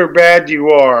good or bad you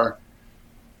are,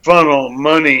 funnel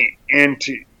money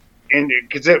into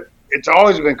because it's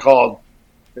always been called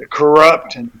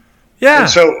corrupt. And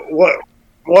so what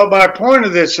my point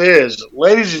of this is,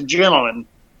 ladies and gentlemen,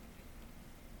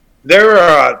 there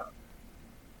are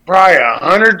probably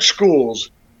 100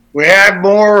 schools who have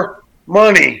more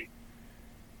money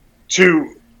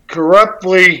to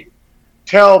corruptly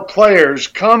tell players,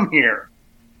 come here,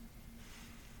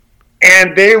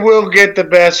 and they will get the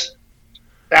best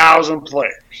 1,000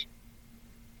 players.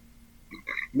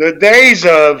 The days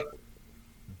of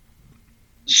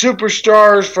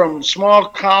superstars from small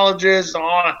colleges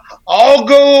all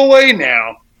go away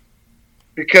now,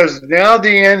 because now the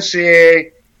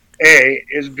NCAA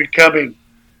is becoming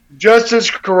just as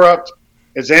corrupt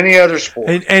as any other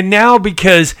sport. And now,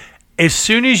 because as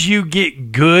soon as you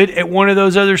get good at one of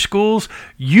those other schools,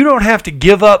 you don't have to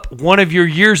give up one of your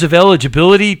years of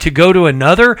eligibility to go to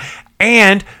another.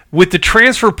 And with the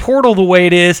transfer portal the way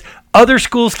it is, other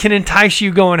schools can entice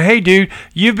you going, hey, dude,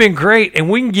 you've been great, and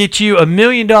we can get you $1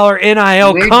 million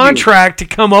NIL contract to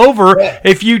come over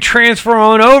if you transfer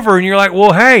on over. And you're like,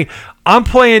 well, hey, I'm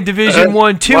playing Division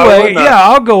I, 2A. Yeah,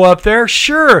 I'll go up there.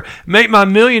 Sure, make my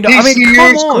 $1 million. I mean,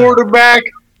 come on. Quarterback,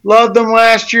 loved them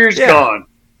last year. He's gone.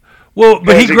 Well,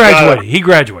 but he graduated. He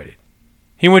graduated.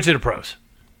 He went to the pros.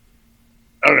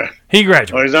 Okay. He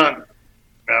graduated. Well, he's not.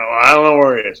 No, I don't know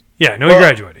where he is. Yeah, no, he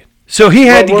graduated. So he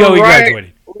had to go. He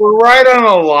graduated. We're right on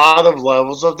a lot of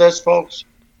levels of this, folks.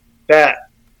 That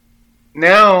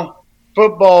now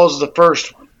football is the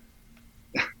first one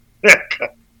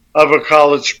of a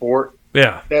college sport.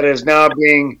 Yeah. That is now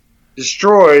being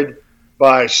destroyed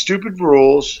by stupid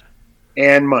rules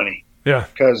and money. Yeah.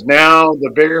 Because now the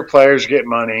bigger players get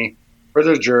money for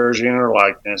their jersey and their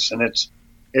likeness, and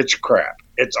it's crap.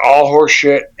 It's all horse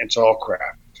shit. It's all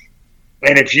crap.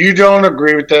 And if you don't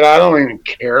agree with it, I don't even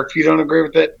care if you don't agree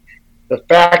with it. The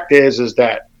fact is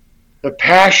that the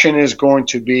passion is going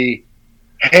to be,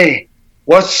 hey,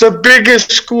 what's the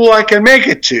biggest school I can make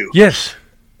it to? Yes.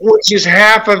 Which is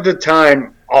half of the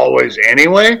time always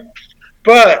anyway.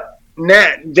 But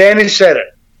Danny said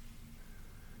it.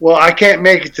 Well, I can't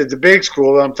make it to the big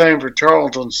school. I'm playing for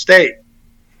Tarleton State.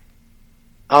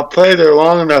 I'll play there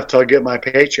long enough till I get my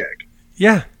paycheck.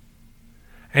 Yeah.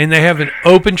 And they have an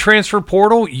open transfer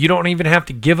portal. You don't even have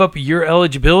to give up your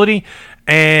eligibility.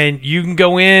 And you can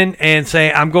go in and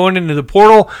say, I'm going into the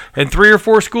portal. And 3 or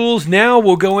 4 schools now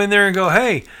will go in there and go,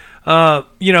 hey,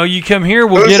 you come here.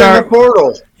 We'll Who's get in our the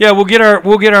portal? Yeah, we'll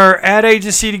get our ad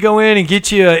agency to go in and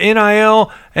get you an NIL,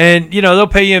 and they'll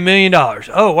pay you $1 million.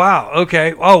 Oh wow,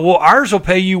 okay. Oh well, ours will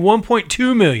pay you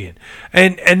 $1.2 million,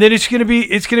 and then it's gonna be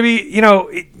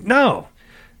no.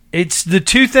 It's the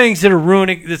two things that are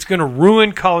that's going to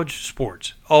ruin college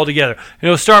sports altogether. And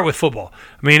it'll start with football.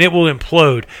 I mean, it will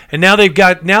implode. And now they've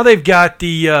got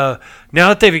the now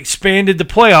that they've expanded the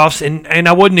playoffs, and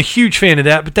I wasn't a huge fan of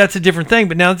that, but that's a different thing.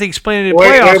 But now that they expanded the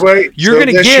playoffs, wait. You're going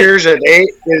to get. This year's at 8.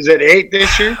 Is it 8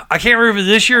 this year? I can't remember if it's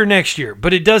this year or next year,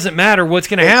 but it doesn't matter what's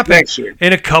going to happen. Next year.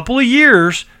 In a couple of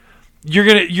years, you're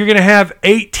gonna have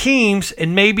 8 teams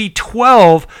and maybe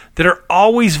 12 that are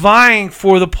always vying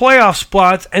for the playoff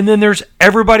spots, and then there's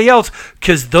everybody else,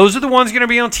 because those are the ones going to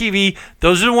be on TV.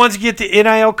 Those are the ones that get the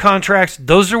NIL contracts.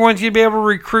 Those are the ones going to be able to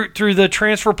recruit through the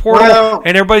transfer portal,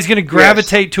 and everybody's going to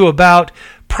gravitate to about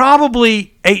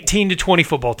probably 18 to 20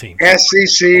 football teams.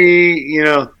 SEC,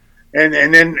 and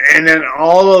then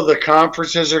all of the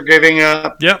conferences are giving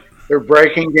up. Yep, they're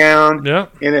breaking down.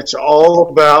 Yep, and it's all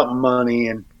about money,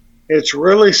 and it's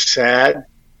really sad.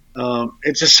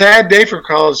 It's a sad day for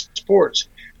college sports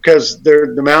because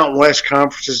the Mountain West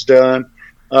Conference is done.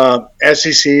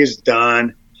 SEC is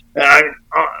done.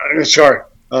 SEC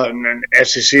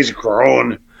is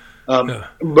growing.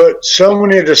 But so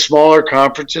many of the smaller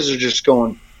conferences are just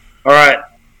going, all right,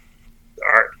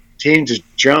 our teams have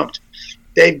jumped.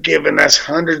 They've given us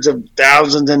hundreds of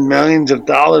thousands and millions of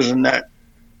dollars in that.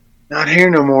 Not here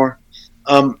no more.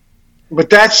 But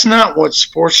that's not what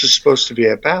sports is supposed to be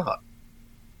about.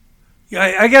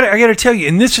 I got to tell you,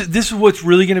 and this is what's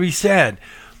really going to be sad.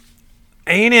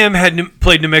 A&M had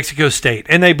played New Mexico State,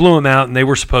 and they blew them out, and they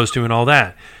were supposed to, and all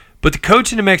that. But the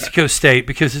coach in New Mexico State,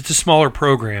 because it's a smaller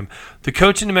program, the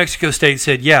coach in New Mexico State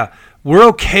said, "Yeah, we're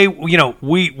okay.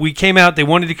 We came out. They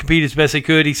wanted to compete as best they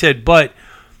could." He said, "But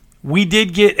we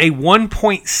did get a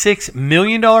 $1.6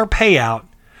 million payout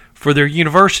for their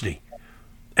university."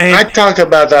 And I talked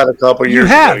about that a couple years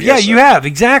ago. You have,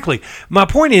 exactly. My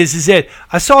point is that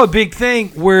I saw a big thing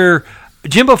where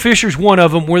Jimbo Fisher's one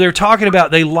of them, where they're talking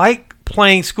about they like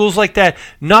playing schools like that,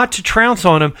 not to trounce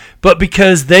on them, but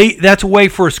because that's a way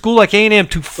for a school like A&M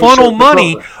to funnel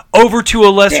money over to a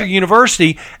lesser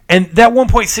university, and that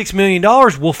 $1.6 million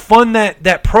will fund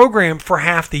that program for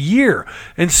half the year.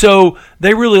 And so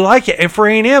they really like it. And for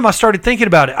A&M, I started thinking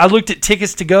about it. I looked at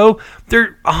tickets to go.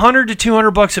 They're $100 to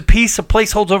 $200 a piece. A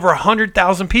place holds over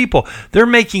 100,000 people. They're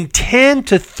making $10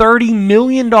 to $30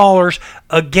 million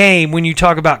a game when you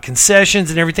talk about concessions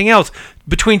and everything else,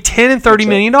 between $10 and $30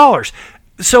 million.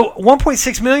 So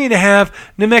 $1.6 million to have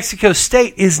New Mexico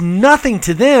State is nothing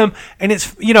to them, and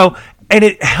it's and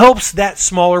it helps that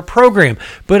smaller program.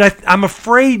 But I'm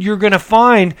afraid you're going to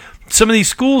find some of these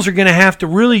schools are going to have to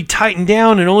really tighten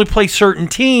down and only play certain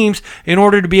teams in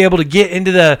order to be able to get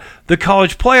into the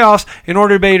college playoffs, in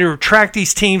order to be able to attract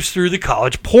these teams through the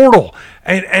college portal.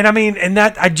 And I mean, and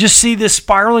that I just see this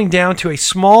spiraling down to a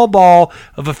small ball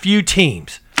of a few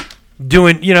teams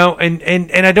doing,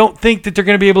 and I don't think that they're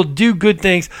going to be able to do good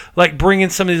things like bringing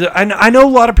some of these. I know a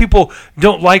lot of people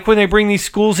don't like when they bring these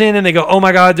schools in and they go, oh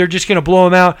my God, they're just going to blow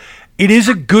them out. It is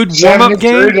a good warm-up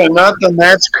game. 73-0,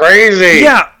 that's crazy.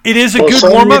 Yeah, it is a good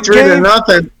warm-up game.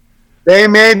 73-0. They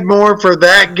made more for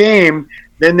that game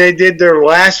than they did their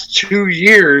last 2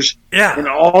 years in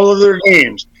all of their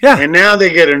games. Yeah. And now they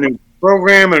get a new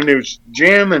program, a new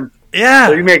gym, and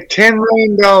so you make $10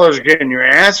 million getting your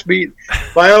ass beat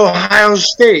by Ohio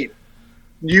State.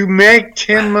 You make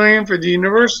 $10 million for the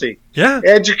university. Yeah.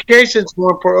 Education's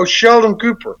more important. Oh, Sheldon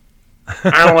Cooper.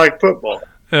 I don't like football,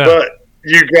 but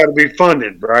you got to be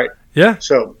funded, right? Yeah.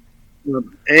 So,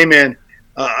 amen.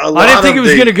 I didn't think it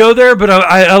was going to go there, but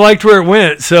I liked where it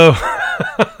went. So,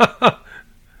 I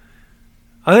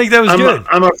think that was good.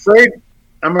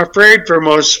 I'm afraid for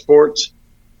most sports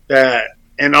that.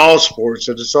 In all sports,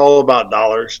 that it's all about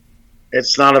dollars.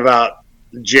 It's not about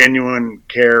genuine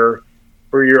care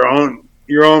for your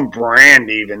own brand.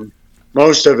 Even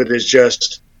most of it is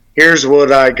just, here's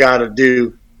what I got to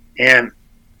do, and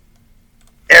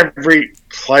every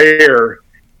player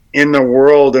in the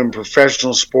world in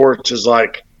professional sports is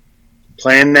like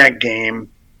playing that game.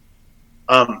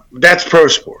 That's pro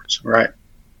sports, right?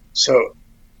 So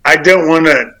I don't want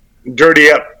to dirty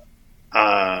up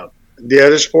the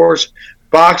other sports.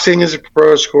 Boxing is a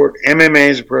pro sport. MMA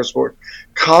is a pro sport.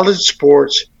 College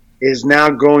sports is now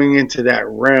going into that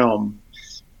realm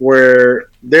where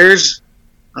there's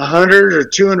 100 or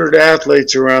 200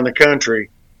 athletes around the country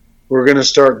who are going to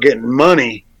start getting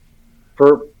money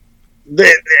for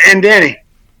and Danny,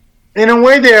 in a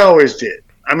way they always did.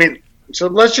 I mean, so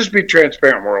let's just be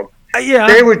transparent, world. Yeah.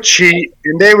 They would cheat,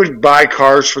 and they would buy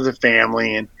cars for the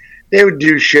family, and they would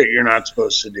do shit you're not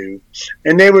supposed to do.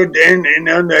 And they would, and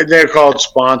they're called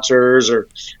sponsors, or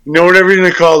whatever you're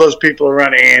going to call those people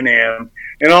around A&M,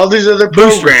 and all these other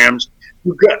programs.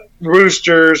 You've got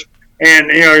boosters, and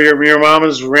your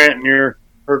mama's rent and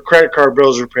her credit card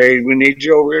bills are paid. We need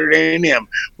you over here at A&M.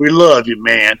 We love you,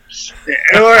 man.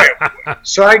 All right.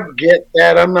 So I get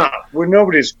that.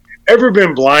 Nobody's ever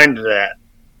been blind to that.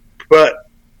 But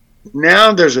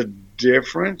now there's a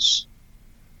difference.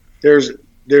 There's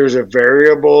a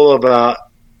variable about,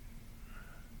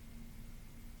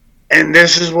 and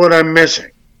this is what I'm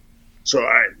missing. So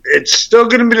it's still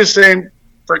going to be the same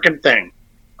freaking thing.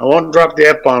 I won't drop the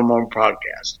F-bomb on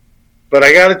podcast. But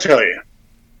I got to tell you,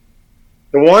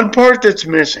 the one part that's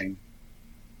missing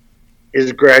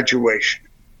is graduation.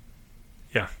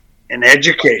 Yeah. And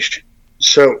education.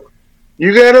 So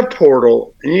you got a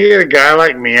portal, and you got a guy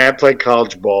like me. I played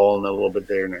college ball and a little bit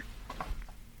there and there.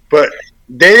 But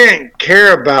they didn't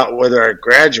care about whether I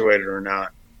graduated or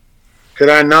not. Could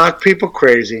I knock people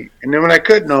crazy? And then when I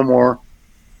could no more,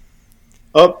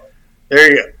 there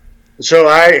you go. So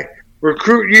I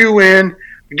recruit you in,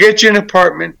 get you an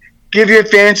apartment, give you a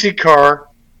fancy car,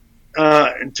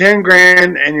 10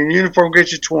 grand, and your uniform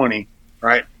gets you 20,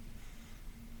 right?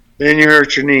 Then you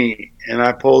hurt your knee, and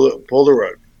I pull the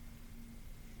rug.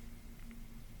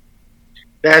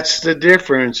 That's the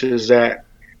difference, is that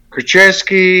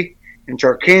Krzyzewski and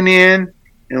Tarkanian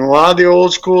and a lot of the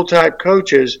old school type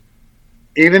coaches,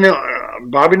 even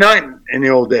Bobby Knight in the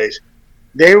old days,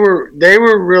 they were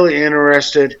really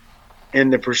interested in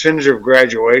the percentage of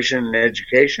graduation and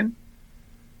education,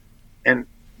 and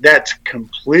that's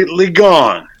completely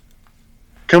gone.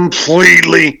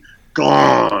 Completely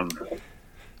gone.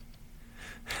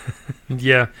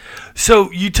 Yeah.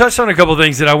 So you touched on a couple of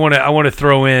things that I want to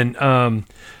throw in. Hang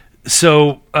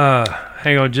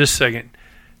on just a second.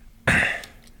 All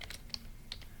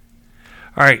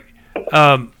right.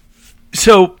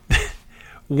 So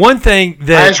one thing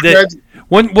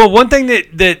one thing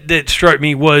that struck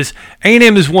me was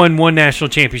A&M has won one national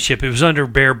championship. It was under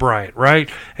Bear Bryant, right?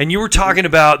 And you were talking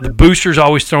about the boosters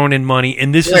always throwing in money,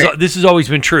 and this has always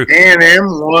been true. A&M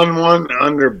won one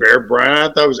under Bear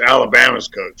Bryant. I thought it was Alabama's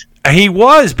coach. He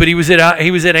was, but he was at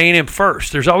A&M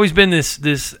first. There's always been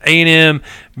this A&M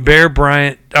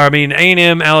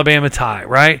A&M Alabama tie,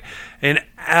 right? And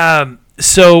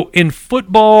so in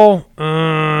football,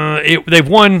 they've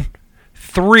won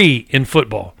 3 in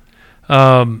football.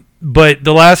 But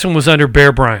the last one was under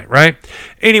Bear Bryant, right?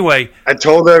 Anyway. I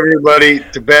told everybody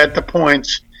to bet the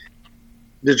points.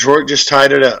 Detroit just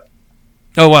tied it up.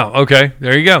 Oh, wow. Okay.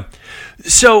 There you go.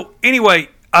 So, anyway,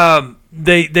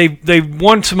 they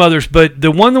won some others, but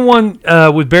the one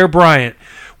with Bear Bryant,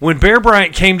 when Bear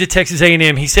Bryant came to Texas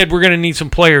A&M, he said, we're going to need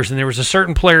some players, and there was a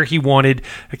certain player he wanted.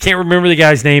 I can't remember the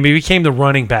guy's name. He became the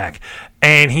running back.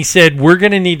 And he said, we're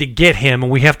going to need to get him,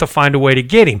 and we have to find a way to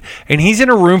get him. And he's in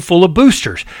a room full of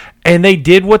boosters. And they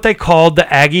did what they called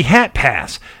the Aggie Hat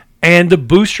Pass. And the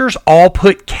boosters all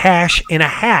put cash in a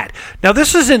hat. Now,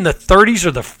 this is in the 30s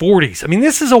or the 40s. I mean,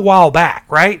 this is a while back,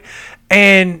 right?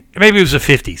 And maybe it was the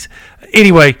 50s.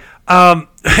 Anyway,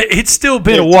 it's still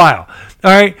been a while.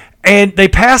 All right? And they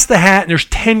pass the hat, and there's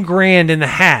 10 grand in the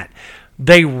hat.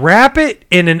 They wrap it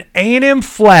in an A&M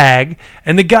flag,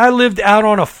 and the guy lived out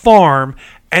on a farm,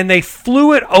 and they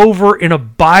flew it over in a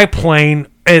biplane.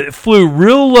 It flew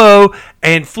real low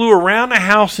and flew around the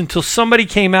house until somebody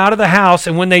came out of the house,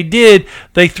 and when they did,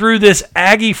 they threw this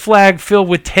Aggie flag filled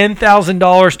with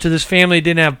 $10,000 to this family that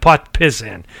didn't have a pot to piss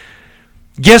in.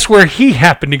 Guess where he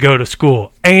happened to go to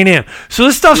school? A&M. So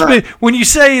this stuff's been, when you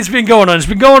say it's been going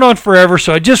on forever.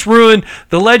 So I just ruined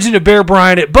the legend of Bear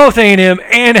Bryant at both A&M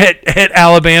and at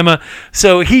Alabama.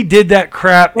 So he did that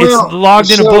crap. Well, it's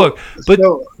logged in a book. But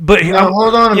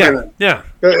hold on a minute. Yeah.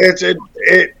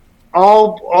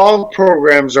 All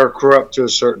programs are corrupt to a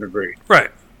certain degree. Right.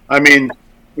 I mean,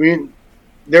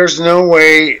 there's no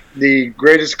way the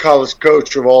greatest college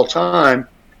coach of all time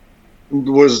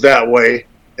was that way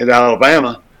at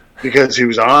Alabama because he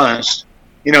was honest,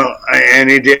 and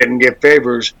he didn't give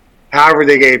favors. However,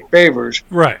 they gave favors.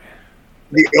 Right.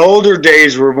 The older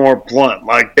days were more blunt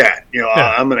like that.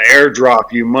 I'm going to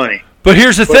airdrop you money. But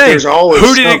here's the thing.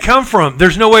 Who did it come from?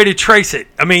 There's no way to trace it.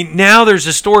 I mean, now there's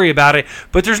a story about it,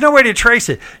 but there's no way to trace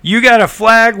it. You got a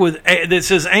flag that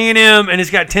says A&M, and it's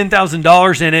got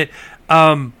 $10,000 in it.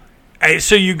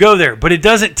 So you go there. But it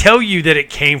doesn't tell you that it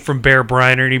came from Bear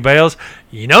Bryant or anybody else.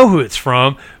 You know who it's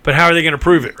from, but how are they going to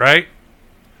prove it, right?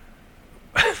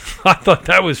 I thought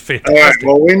that was fantastic. All right,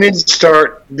 well, we need to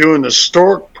start doing the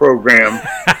Stork program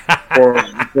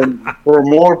for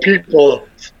more people.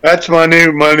 That's my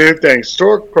new thing,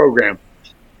 Stork program.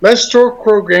 Let's Stork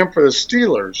program for the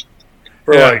Steelers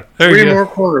for three more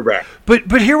cornerbacks.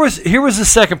 But here was the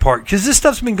second part, because this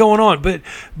stuff's been going on.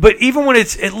 But even when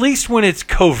it's, at least when it's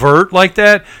covert like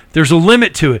that, there's a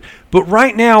limit to it. But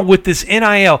right now with this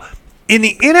NIL. In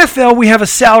the NFL, we have a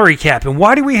salary cap. And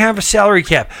why do we have a salary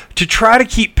cap? To try to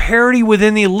keep parity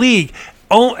within the league.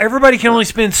 Everybody can only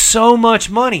spend so much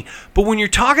money. But when you're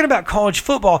talking about college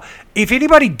football, if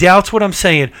anybody doubts what I'm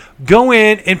saying, go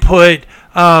in and put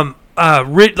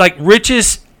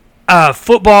richest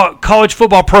college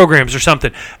football programs or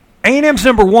something. A&M's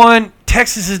number 1,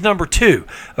 Texas is number 2.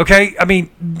 Okay? I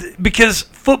mean, because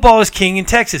football is king in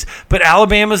Texas. But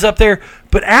Alabama's up there.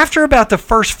 But after about the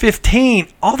first 15,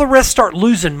 all the rest start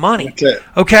losing money. That's it.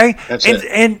 Okay? That's it.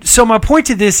 And so my point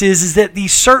to this is that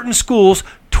these certain schools,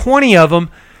 20 of them,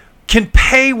 can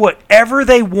pay whatever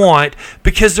they want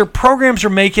because their programs are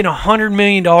making $100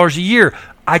 million a year.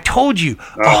 I told you,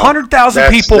 100,000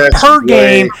 people per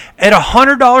game at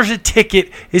 $100 a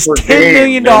ticket is $10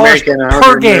 million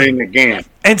per game.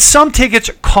 And some tickets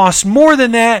cost more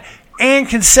than that, and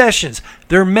concessions.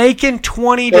 They're making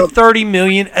 $20 to $30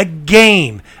 million a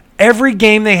game, every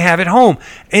game they have at home.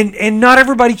 And not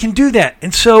everybody can do that.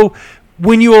 And so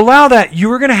when you allow that,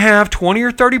 you are going to have 20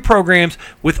 or 30 programs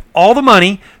with all the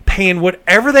money, paying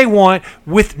whatever they want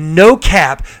with no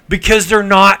cap because they're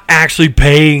not actually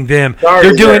paying them.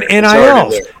 They're doing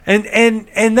NILs.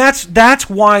 And that's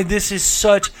why this is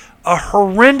such a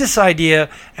horrendous idea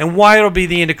and why it'll be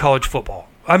the end of college football.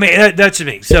 I mean, that's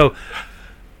me. So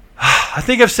I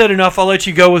think I've said enough. I'll let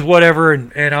you go with whatever,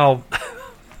 and I'll...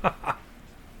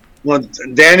 Well,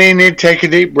 Danny, you need to take a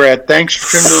deep breath. Thanks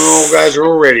for tuning in to Old Guys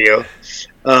Rural Radio.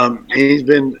 He's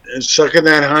been sucking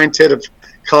that hind tit of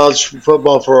college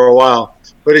football for a while,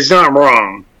 but he's not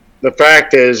wrong. The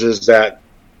fact is that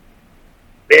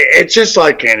it's just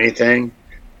like anything.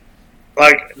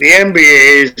 Like the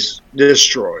NBA is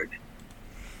destroyed.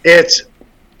 It's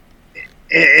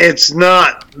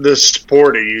not the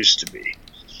sport it used to be,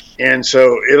 and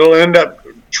so it'll end up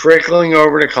trickling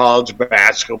over to college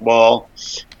basketball.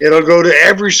 It'll go to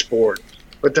every sport.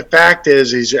 But the fact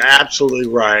is, he's absolutely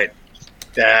right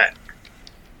that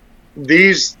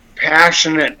these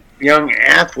passionate young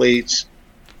athletes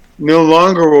no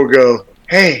longer will go,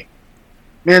 hey,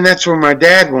 man, that's where my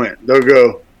dad went. They'll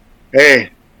go, hey,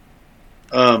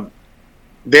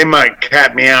 they might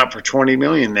cap me out for $20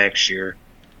 million next year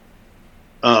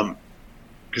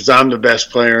because I'm the best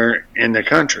player in the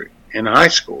country in high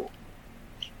school.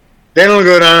 Then it'll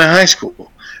go down to high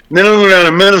school. And then it'll go down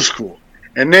to middle school.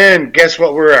 And then guess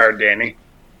what we are, Danny?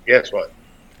 Guess what?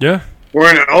 Yeah. We're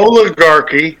an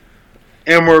oligarchy,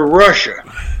 and we're Russia.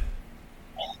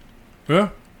 Yeah.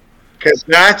 Because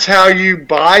that's how you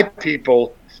buy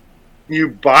people. You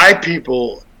buy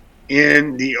people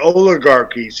in the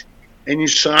oligarchies, and you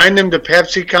sign them to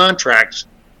Pepsi contracts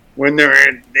when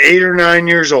they're 8 or 9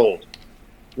 years old.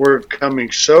 We're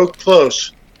coming so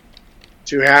close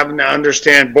to having to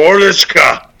understand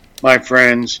Borliska, my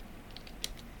friends.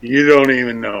 You don't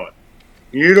even know it.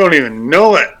 You don't even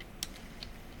know it.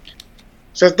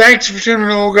 So thanks for tuning in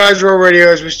to Old Guys Rural Radio.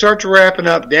 As we start to wrapping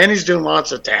up, Danny's doing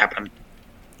lots of tapping.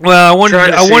 Well,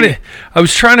 I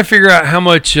was trying to figure out how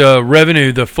much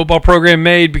revenue the football program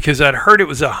made because I'd heard it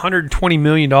was $120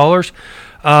 million.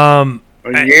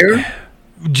 A year?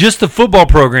 Just the football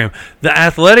program. The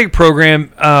athletic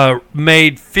program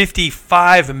made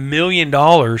 $55 million.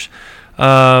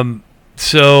 At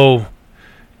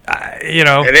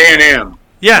A&M.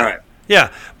 Yeah. Right.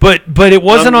 Yeah. But it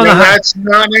wasn't on the high. That's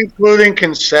not including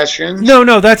concessions.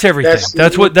 No, that's everything.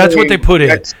 That's what they put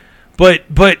in. But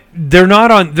they're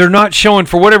not showing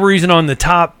for whatever reason on the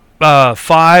top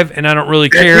 5, and I don't really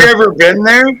care. Have you ever been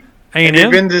there? A&M? Have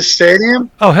you been to the stadium?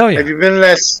 Oh, hell yeah. Have you been to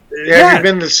that? Have you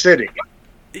been to the city?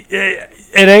 At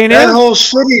A&M? That whole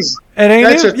city's. At A&M?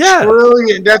 That's $1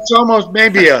 trillion. That's almost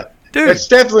maybe a Dude. It's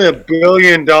definitely a $1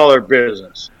 billion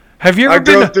business. Have you ever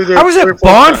been to, I was at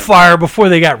Bonfire before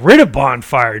they got rid of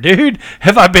Bonfire, dude.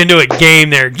 Have I been to a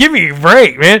game there? Give me a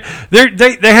break, man.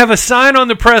 They have a sign on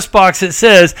the press box that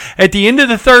says, at the end of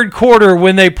the third quarter,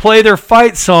 when they play their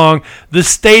fight song, the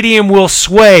stadium will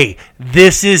sway.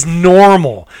 This is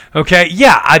normal. Okay?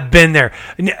 Yeah, I've been there.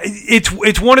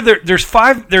 It's one of the, there's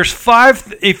five,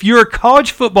 if you're a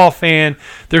college football fan,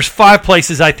 there's 5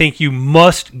 places I think you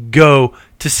must go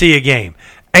to see a game.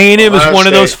 A&M is one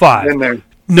of those 5.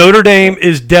 Notre Dame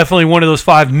is definitely one of those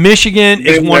 5. Michigan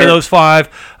is one of those 5.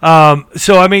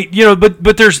 So I mean,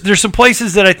 but there's some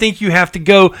places that I think you have to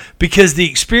go because the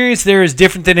experience there is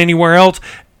different than anywhere else.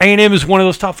 A&M is one of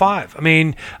those top 5. I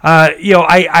mean,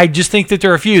 I just think that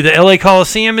there are a few. The LA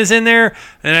Coliseum is in there,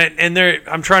 and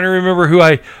I'm trying to remember who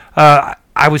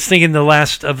I was thinking the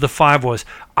last of the 5 was.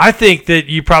 I think that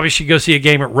you probably should go see a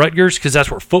game at Rutgers because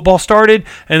that's where football started,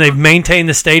 and they've maintained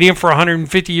the stadium for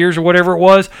 150 years or whatever it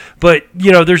was. But,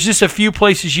 there's just a few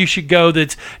places you should go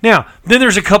that's... Now, then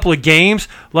there's a couple of games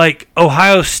like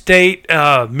Ohio State,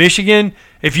 Michigan.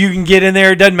 If you can get in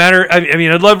there, it doesn't matter. I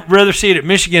mean, I'd rather see it at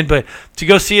Michigan, but to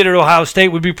go see it at Ohio State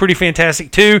would be pretty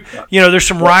fantastic too. There's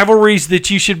some rivalries that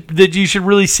you should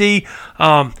really see.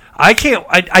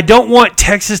 I don't want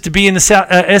Texas to be in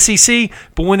the SEC,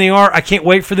 but when they are, I can't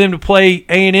wait for them to play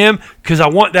A&M because I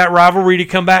want that rivalry to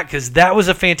come back because that was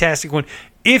a fantastic one.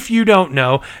 If you don't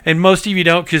know, and most of you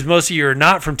don't because most of you are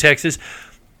not from Texas,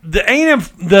 the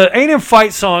A&M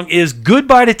fight song is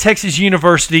 "Goodbye to Texas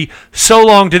University, So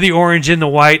Long to the Orange and the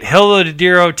White, Hello to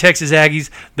Dear Old Texas Aggies.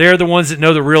 They're the ones that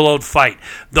know the real old fight."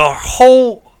 The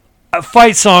whole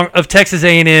fight song of Texas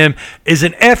A&M is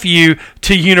an FU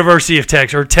to University of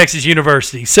Texas or Texas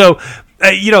University. So,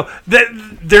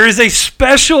 there is a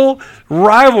special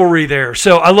rivalry there.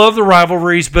 So I love the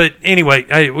rivalries, but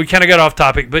anyway, we kind of got off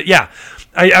topic. But yeah,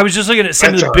 I was just looking at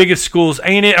some of the biggest schools.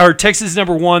 A&M or Texas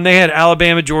number 1. They had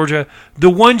Alabama, Georgia, the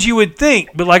ones you would think.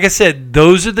 But like I said,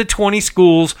 those are the 20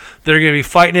 schools that are going to be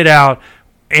fighting it out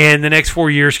in the next 4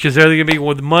 years because they're going to be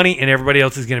with money, and everybody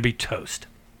else is going to be toast.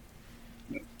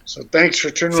 So thanks for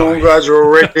tuning on, guys.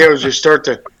 We're radio as we start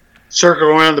to circle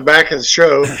around the back of the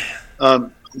show.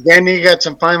 Danny, you got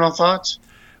some final thoughts?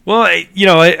 Well, I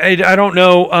don't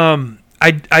know.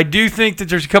 I do think that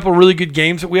there's a couple of really good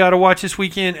games that we ought to watch this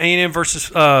weekend. A&M versus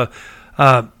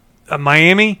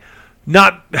Miami.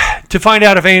 Not to find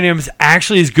out if A&M is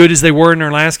actually as good as they were in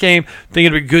their last game. I think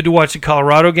it'd be good to watch the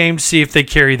Colorado game to see if they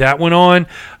carry that one on.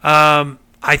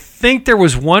 I think there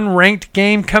was one ranked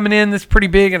game coming in that's pretty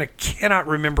big, and I cannot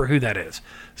remember who that is.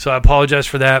 So I apologize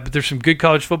for that. But there's some good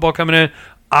college football coming in.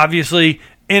 Obviously,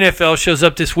 NFL shows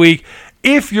up this week.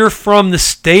 If you're from the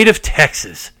state of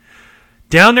Texas,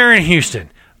 down there in Houston,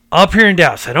 up here in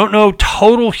Dallas, I don't know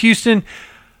total Houston,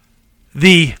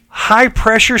 the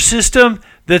high-pressure system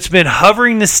that's been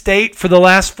hovering the state for the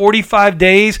last 45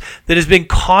 days that has been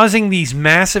causing these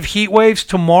massive heat waves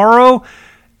tomorrow,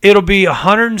 it'll be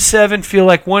 107, feel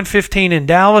like 115 in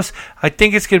Dallas. I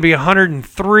think it's going to be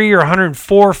 103 or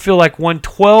 104, feel like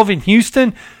 112 in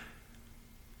Houston.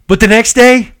 But the next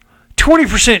day,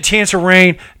 20% chance of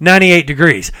rain, 98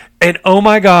 degrees. And oh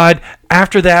my God,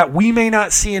 after that, we may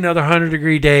not see another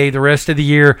 100-degree day the rest of the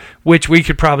year, which we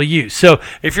could probably use. So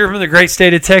if you're from the great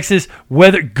state of Texas,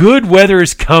 good weather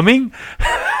is coming.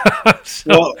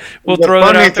 So we'll throw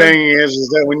that out there. The funny thing is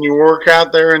that when you work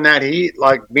out there in that heat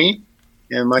like me,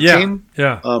 and my team,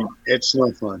 it's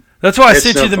no fun. That's why I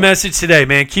sent you the message today,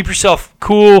 man. Keep yourself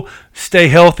cool, stay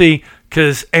healthy,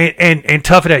 and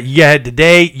tough it out. You had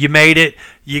today, you made it.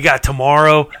 You got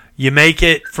tomorrow, you make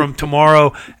it from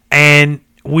tomorrow, and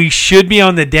we should be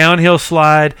on the downhill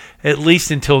slide at least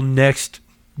until next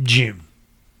June.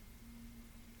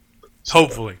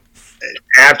 Hopefully.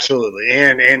 Absolutely.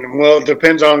 And well, it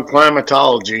depends on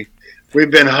climatology.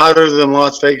 We've been hotter than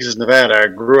Las Vegas, Nevada. I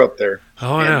grew up there.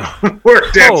 Oh, no. We're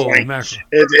definitely.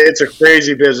 It's a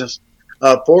crazy business.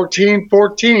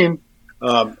 14-14.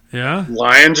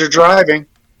 Lions are driving.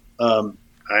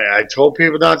 I told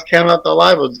people not to count out the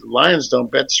Lions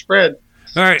don't bet the spread.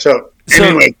 All right. So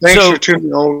anyway, thanks for tuning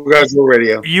in on Guys Will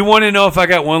Radio. You want to know if I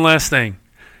got one last thing?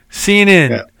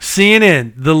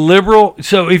 CNN, the liberal.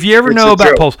 So if you ever know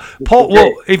about polls,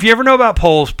 if you ever know about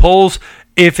polls,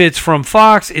 if it's from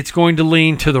Fox, it's going to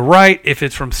lean to the right. If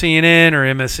it's from CNN or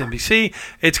MSNBC,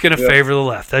 it's going to favor the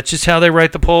left. That's just how they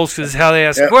write the polls because it's how they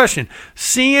ask the question.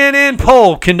 CNN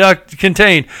poll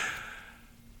contained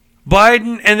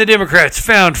Biden and the Democrats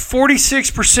found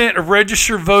 46% of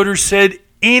registered voters said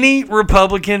any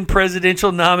Republican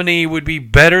presidential nominee would be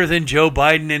better than Joe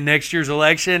Biden in next year's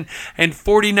election, and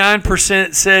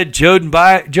 49% said Joe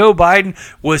Biden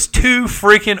was too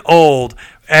freaking old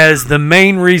as the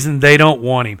main reason they don't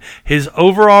want him. His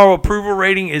overall approval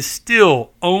rating is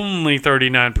still only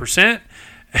 39%.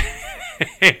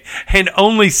 And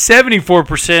only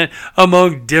 74%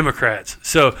 among Democrats.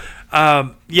 So,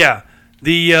 the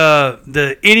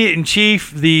idiot in chief,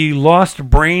 the lost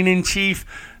brain in chief,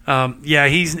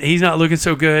 he's not looking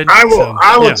so good. I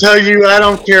will tell you, I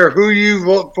don't care who you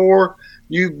vote for,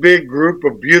 you big group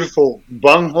of beautiful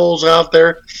bungholes out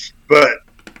there, but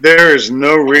there is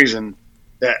no reason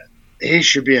that he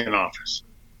should be in office.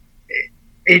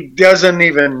 He doesn't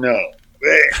even know.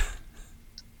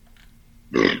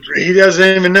 He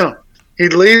doesn't even know. He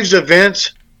leaves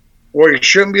events where he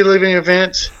shouldn't be leaving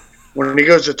events when he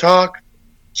goes to talk.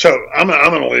 So I'm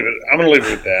gonna leave it. I'm gonna leave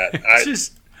it at that.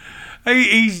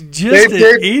 He's just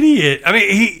an idiot. I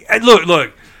mean,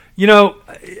 look. You know,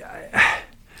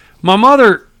 my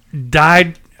mother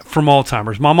died from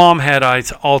Alzheimer's. My mom had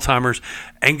Alzheimer's,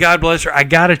 and God bless her. I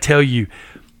gotta tell you,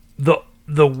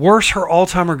 the worse her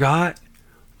Alzheimer got,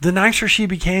 the nicer she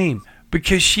became.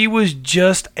 Because she was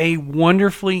just a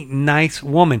wonderfully nice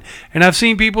woman. And I've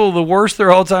seen people, the worse their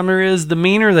Alzheimer is, the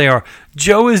meaner they are.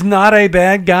 Joe is not a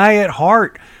bad guy at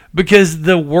heart. Because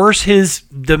the worse his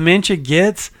dementia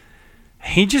gets,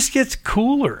 he just gets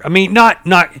cooler. I mean,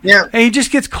 he just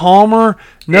gets calmer.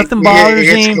 Nothing bothers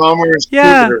him. He gets calmer and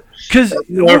stupider. Because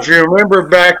if you remember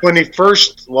back when he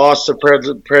first lost the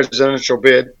presidential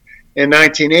bid in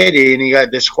 1980 and he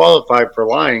got disqualified for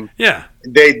lying,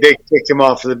 they kicked him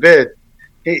off of the bid.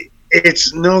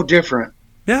 It's no different.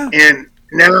 Yeah. And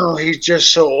now he's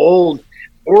just so old.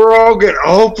 We're all good.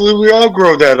 Hopefully we all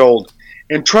grow that old.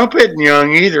 And Trump isn't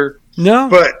young either. No.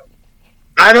 But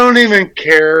I don't even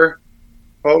care,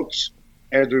 folks,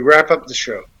 as we wrap up the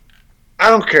show.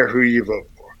 I don't care who you vote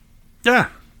for. Yeah.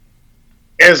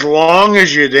 As long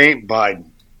as it ain't Biden.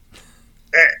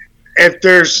 If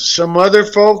there's some other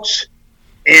folks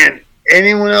and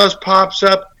anyone else pops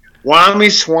up,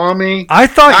 Swami. I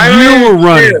thought you were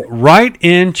running right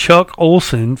in Chuck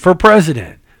Olson for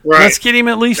president. Right. Let's get him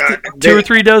at least 2 or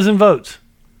 3 dozen votes.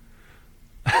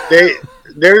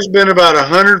 There's been about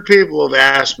 100 people have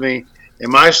asked me,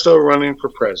 am I still running for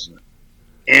president?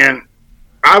 And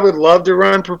I would love to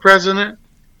run for president,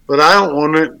 but I don't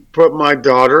want to put my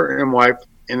daughter and wife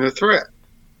in a threat.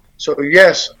 So,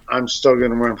 yes, I'm still going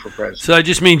to run for president. So that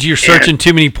just means you're searching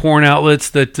too many porn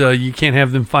outlets that you can't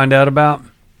have them find out about?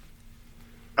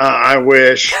 I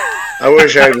wish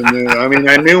I knew. I mean,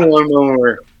 I knew one when we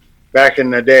were back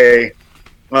in the day.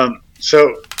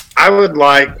 So I would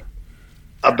like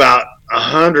about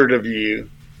 100 of you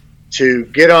to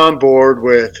get on board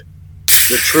with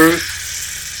the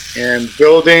truth and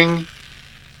building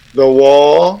the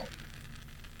wall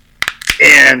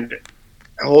and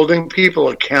holding people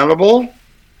accountable.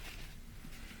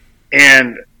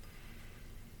 And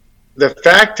the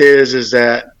fact is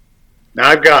that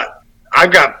now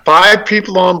I've got 5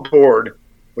 people on board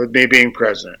with me being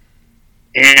president.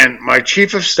 And my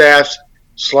chief of staff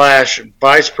 /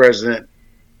 vice president,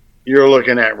 you're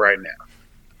looking at right now.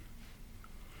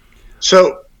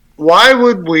 So why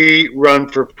would we run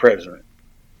for president?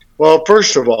 Well,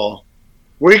 first of all,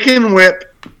 we can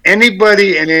whip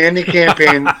anybody in any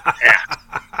campaign ass.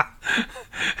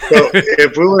 So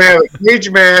if we want to have a cage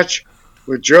match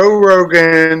with Joe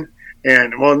Rogan,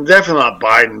 and, well, definitely not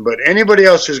Biden, but anybody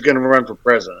else who's going to run for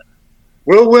president,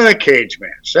 we'll win a cage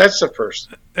match. That's the first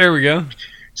thing. There we go.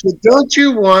 So don't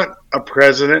you want a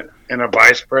president and a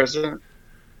vice president?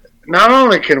 Not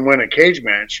only can win a cage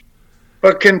match,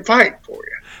 but can fight for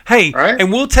you. Hey, right?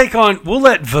 And we'll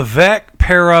let Vivek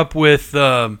pair up with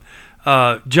Robert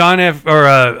F.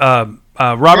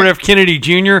 Kennedy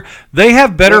Jr. They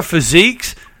have better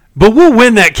physiques. But we'll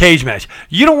win that cage match.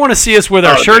 You don't want to see us with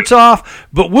our shirts off,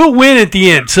 but we'll win at the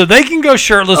end. So they can go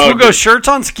shirtless. We'll go shirts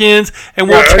on skins, and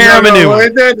we'll tear them a new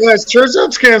one. Shirts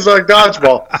on skins like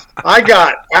dodgeball. I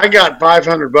got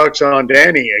 $500 on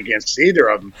Danny against either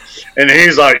of them, and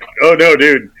he's like, "Oh no,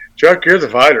 dude, Chuck, you're the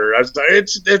fighter." I was like,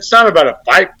 "It's not about a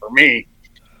fight for me.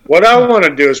 What I want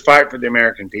to do is fight for the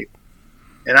American people,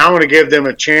 and I want to give them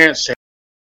a chance to."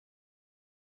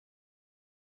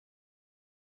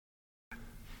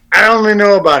 I only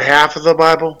know about half of the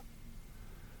Bible.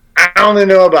 I only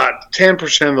know about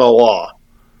 10% of the law.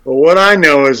 But what I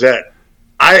know is that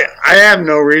I have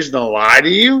no reason to lie to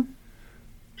you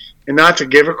and not to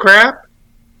give a crap,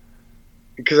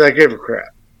 because I give a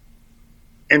crap.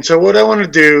 And so what I want to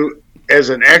do as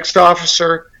an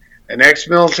ex-officer, an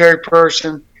ex-military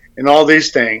person, and all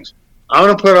these things, I'm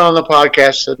going to put on the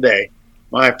podcast today.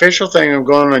 My official thing, I'm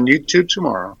going on YouTube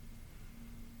tomorrow.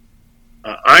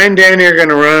 I and Danny are going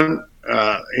to run.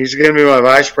 He's going to be my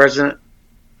vice president.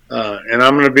 And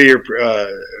I'm going to be your,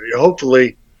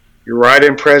 hopefully, your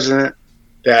write-in president.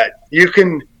 That you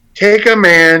can take a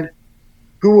man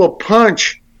who will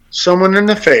punch someone in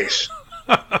the face.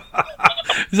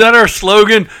 Is that our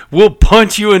slogan? We'll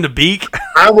punch you in the beak.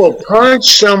 I will punch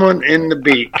someone in the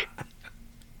beak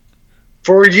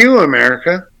for you,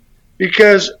 America,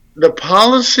 because the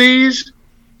policies,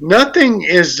 nothing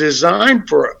is designed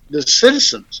for the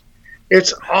citizens.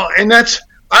 It's all, and that's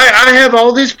I have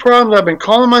all these problems. I've been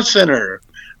calling my senator.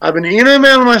 I've been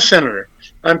emailing my senator.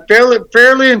 I'm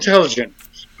fairly intelligent,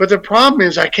 but the problem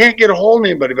is I can't get a hold of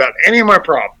anybody about any of my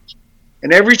problems.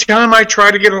 And every time I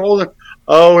try to get a hold of,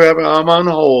 I'm on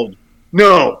hold.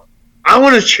 No, I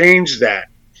want to change that.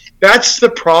 That's the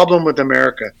problem with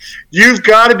America. You've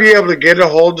got to be able to get a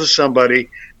hold of somebody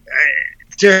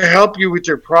to help you with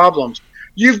your problems.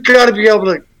 You've got to be able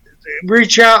to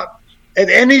reach out at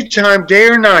any time, day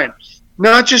or night,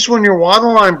 not just when your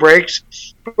water line breaks,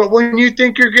 but when you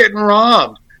think you're getting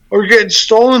robbed or getting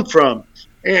stolen from.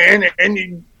 And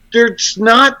it's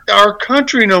not our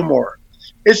country no more.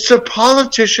 It's the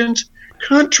politicians'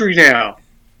 country now.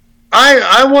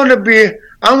 I want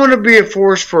to be a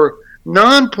force for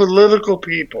non-political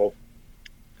people.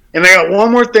 And I got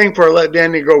one more thing before I let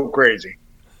Danny go crazy.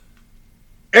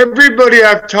 Everybody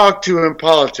I've talked to in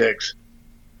politics,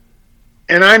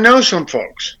 and I know some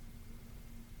folks,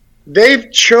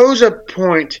 they've chose a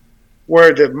point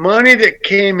where the money that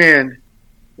came in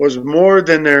was more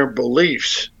than their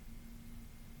beliefs.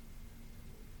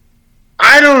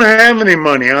 I don't have any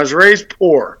money. I was raised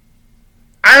poor.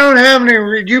 I don't have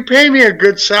any. You pay me a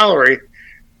good salary,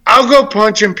 I'll go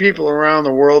punching people around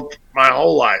the world my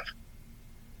whole life.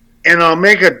 And I'll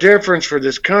make a difference for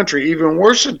this country, even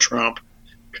worse than Trump,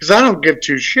 because I don't give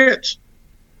two shits.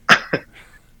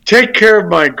 Take care of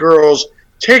my girls.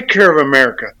 Take care of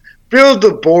America. Build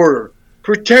the border.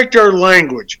 Protect our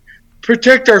language.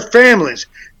 Protect our families.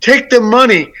 Take the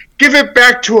money. Give it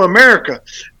back to America.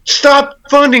 Stop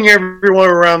funding everyone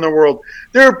around the world.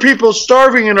 There are people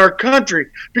starving in our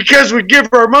country because we give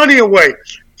our money away.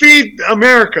 Feed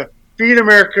America. Feed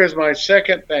America is my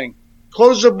second thing.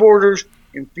 Close the borders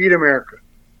and feed America.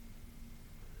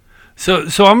 So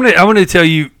I'm gonna tell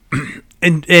you,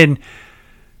 and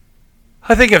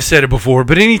I think I've said it before,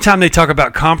 but anytime they talk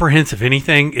about comprehensive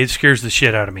anything, it scares the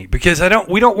shit out of me because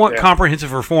we don't want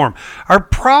comprehensive reform. Our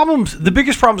problems, the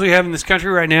biggest problems we have in this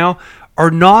country right now,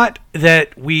 are not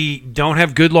that we don't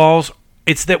have good laws.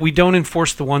 It's that we don't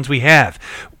enforce the ones we have.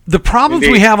 The problems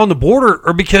we have on the border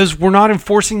are because we're not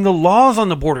enforcing the laws on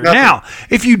the border. Nothing. Now,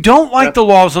 if you don't like the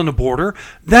laws on the border,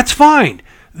 that's fine.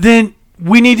 Then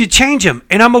we need to change them,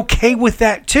 and I'm okay with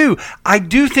that too. I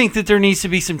do think that there needs to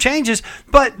be some changes,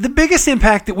 but the biggest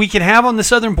impact that we can have on the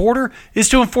southern border is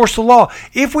to enforce the law.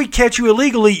 If we catch you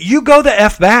illegally, you go the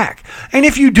F back. And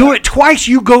if you do it twice,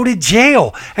 you go to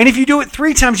jail. And if you do it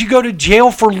 3 times, you go to jail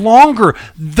for longer.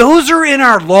 Those are in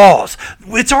our laws.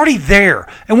 It's already there,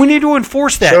 and we need to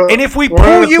enforce that. So and if we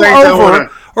pull you over...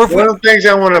 one of the things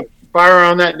I want to fire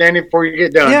on that, Danny, before you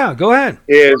get done. Yeah, go ahead.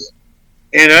 Is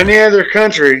in any other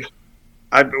country...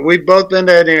 we've both been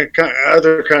to any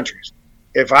other countries.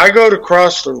 If I go to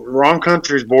cross the wrong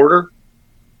country's border,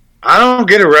 I don't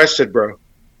get arrested, bro.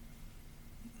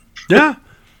 Yeah.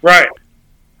 Right.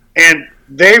 And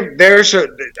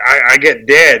I get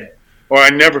dead or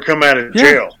I never come out of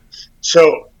jail.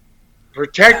 So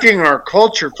protecting our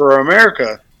culture for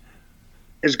America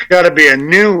has got to be a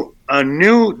new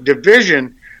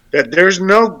division that there's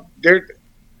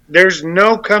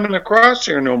no coming across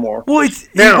here no more. Well,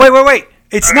 now, wait.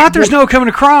 It's not there's no coming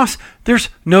across. There's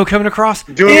no coming across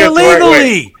doing illegally. It the right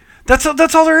way.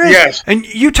 That's all there is. Yes. And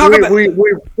you talk about... We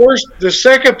first, the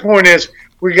second point is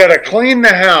we got to clean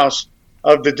the house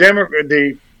of the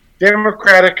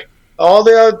Democratic, all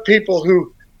the other people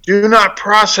who do not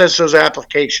process those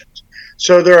applications.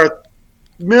 So there are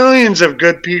millions of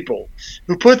good people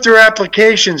who put their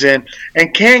applications in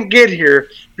and can't get here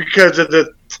because of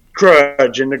the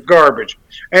grudge and the garbage.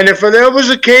 And if that was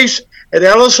the case at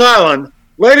Ellis Island,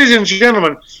 ladies and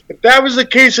gentlemen, if that was the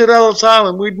case at Ellis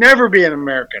Island, we'd never be an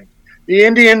American. The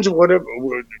Indians would,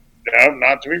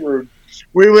 not to be rude,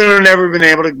 we would have never been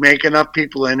able to make enough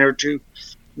people in there to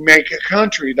make a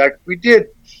country like we did.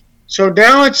 So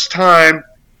now it's time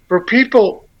for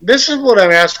people. This is what I'm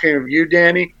asking of you,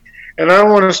 Danny, and I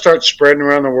want to start spreading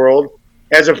around the world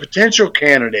as a potential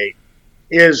candidate,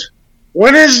 is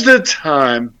when is the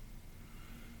time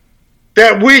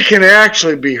that we can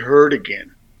actually be heard again?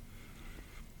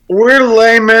 We're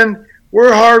laymen.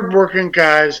 We're hardworking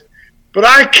guys, but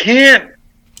I can't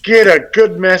get a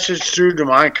good message through to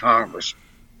my Congress.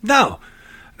 No,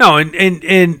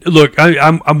 and look,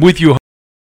 I'm with you.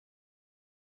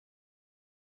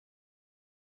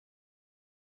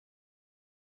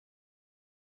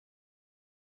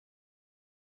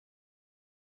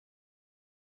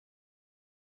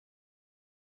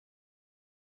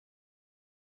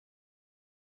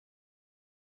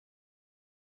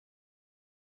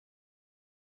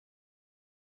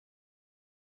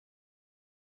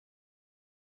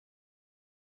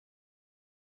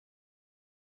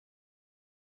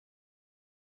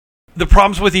 The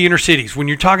problems with the inner cities, when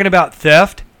you're talking about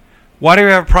theft, why do we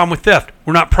have a problem with theft?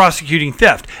 We're not prosecuting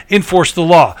theft. Enforce the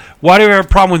law. Why do we have a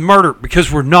problem with murder?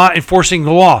 Because we're not enforcing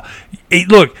the law.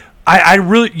 Look, I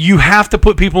really, you have to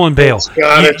put people in bail. It's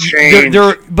gotta change.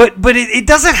 But it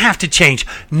doesn't have to change.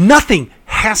 Nothing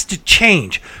has to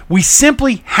change. We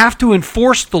simply have to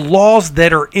enforce the laws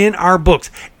that are in our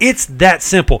books. It's that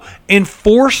simple.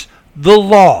 Enforce the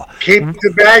law. Keep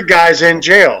the bad guys in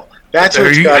jail. That's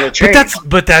what's got to change.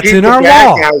 But that's Keep in our the bad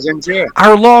law. guys in jail.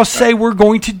 Our laws say we're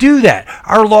going to do that.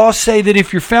 Our laws say that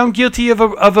if you're found guilty of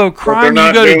a crime,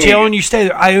 you go to jail and you stay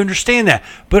there. I understand that.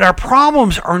 But our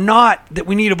problems are not that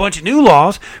we need a bunch of new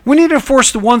laws. We need to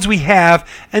enforce the ones we have,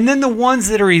 and then the ones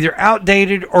that are either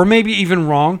outdated or maybe even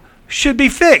wrong should be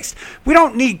fixed. We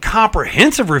don't need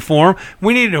comprehensive reform.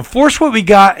 We need to enforce what we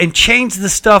got and change the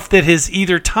stuff that has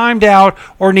either timed out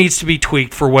or needs to be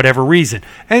tweaked for whatever reason.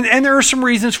 And there are some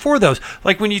reasons for those.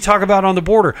 Like when you talk about on the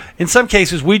border, in some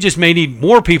cases we just may need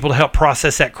more people to help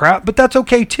process that crap, but that's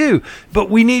okay too. But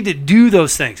we need to do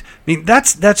those things. I mean,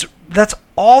 that's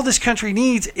all this country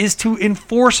needs is to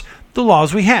enforce the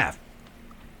laws we have.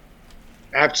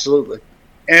 Absolutely.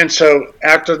 And so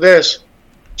after this,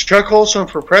 Chuck Olson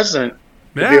for president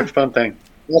would be a fun thing.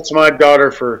 That's my daughter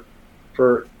for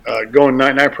going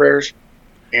night prayers,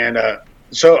 and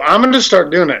so I'm going to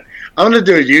start doing it. I'm going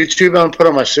to do a YouTube. I'm going to put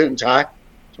on my suit and tie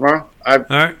tomorrow. All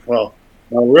right. Well,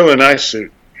 a really nice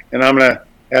suit, and I'm going to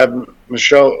have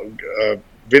Michelle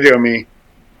video me.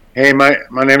 Hey, my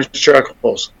name is Chuck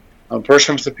Olson. I'm a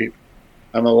person for the people.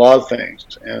 I'm a lot of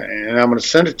things, and I'm going to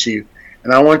send it to you,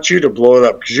 and I want you to blow it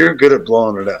up because you're good at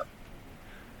blowing it up.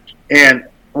 And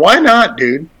why not,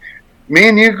 dude? Me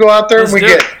and you go out there and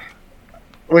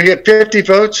we get 50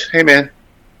 votes. Hey, man.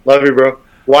 Love you, bro.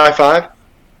 Y5.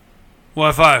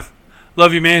 Y5.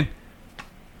 Love you, man.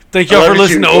 Thank y'all for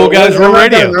listening to Old Guys Rule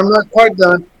Radio. I'm not quite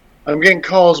done. I'm getting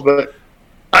calls, but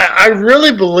I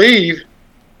really believe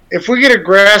if we get a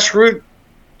grassroots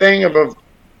thing of a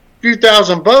few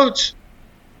thousand votes,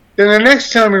 then the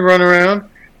next time we run around,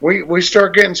 we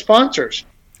start getting sponsors.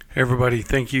 Everybody,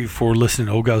 thank you for listening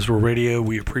to Old Guys Rule Radio.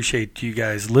 We appreciate you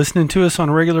guys listening to us on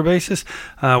a regular basis.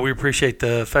 We appreciate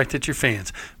the fact that you're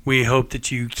fans. We hope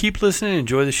that you keep listening,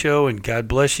 enjoy the show, and God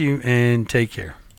bless you, and take care.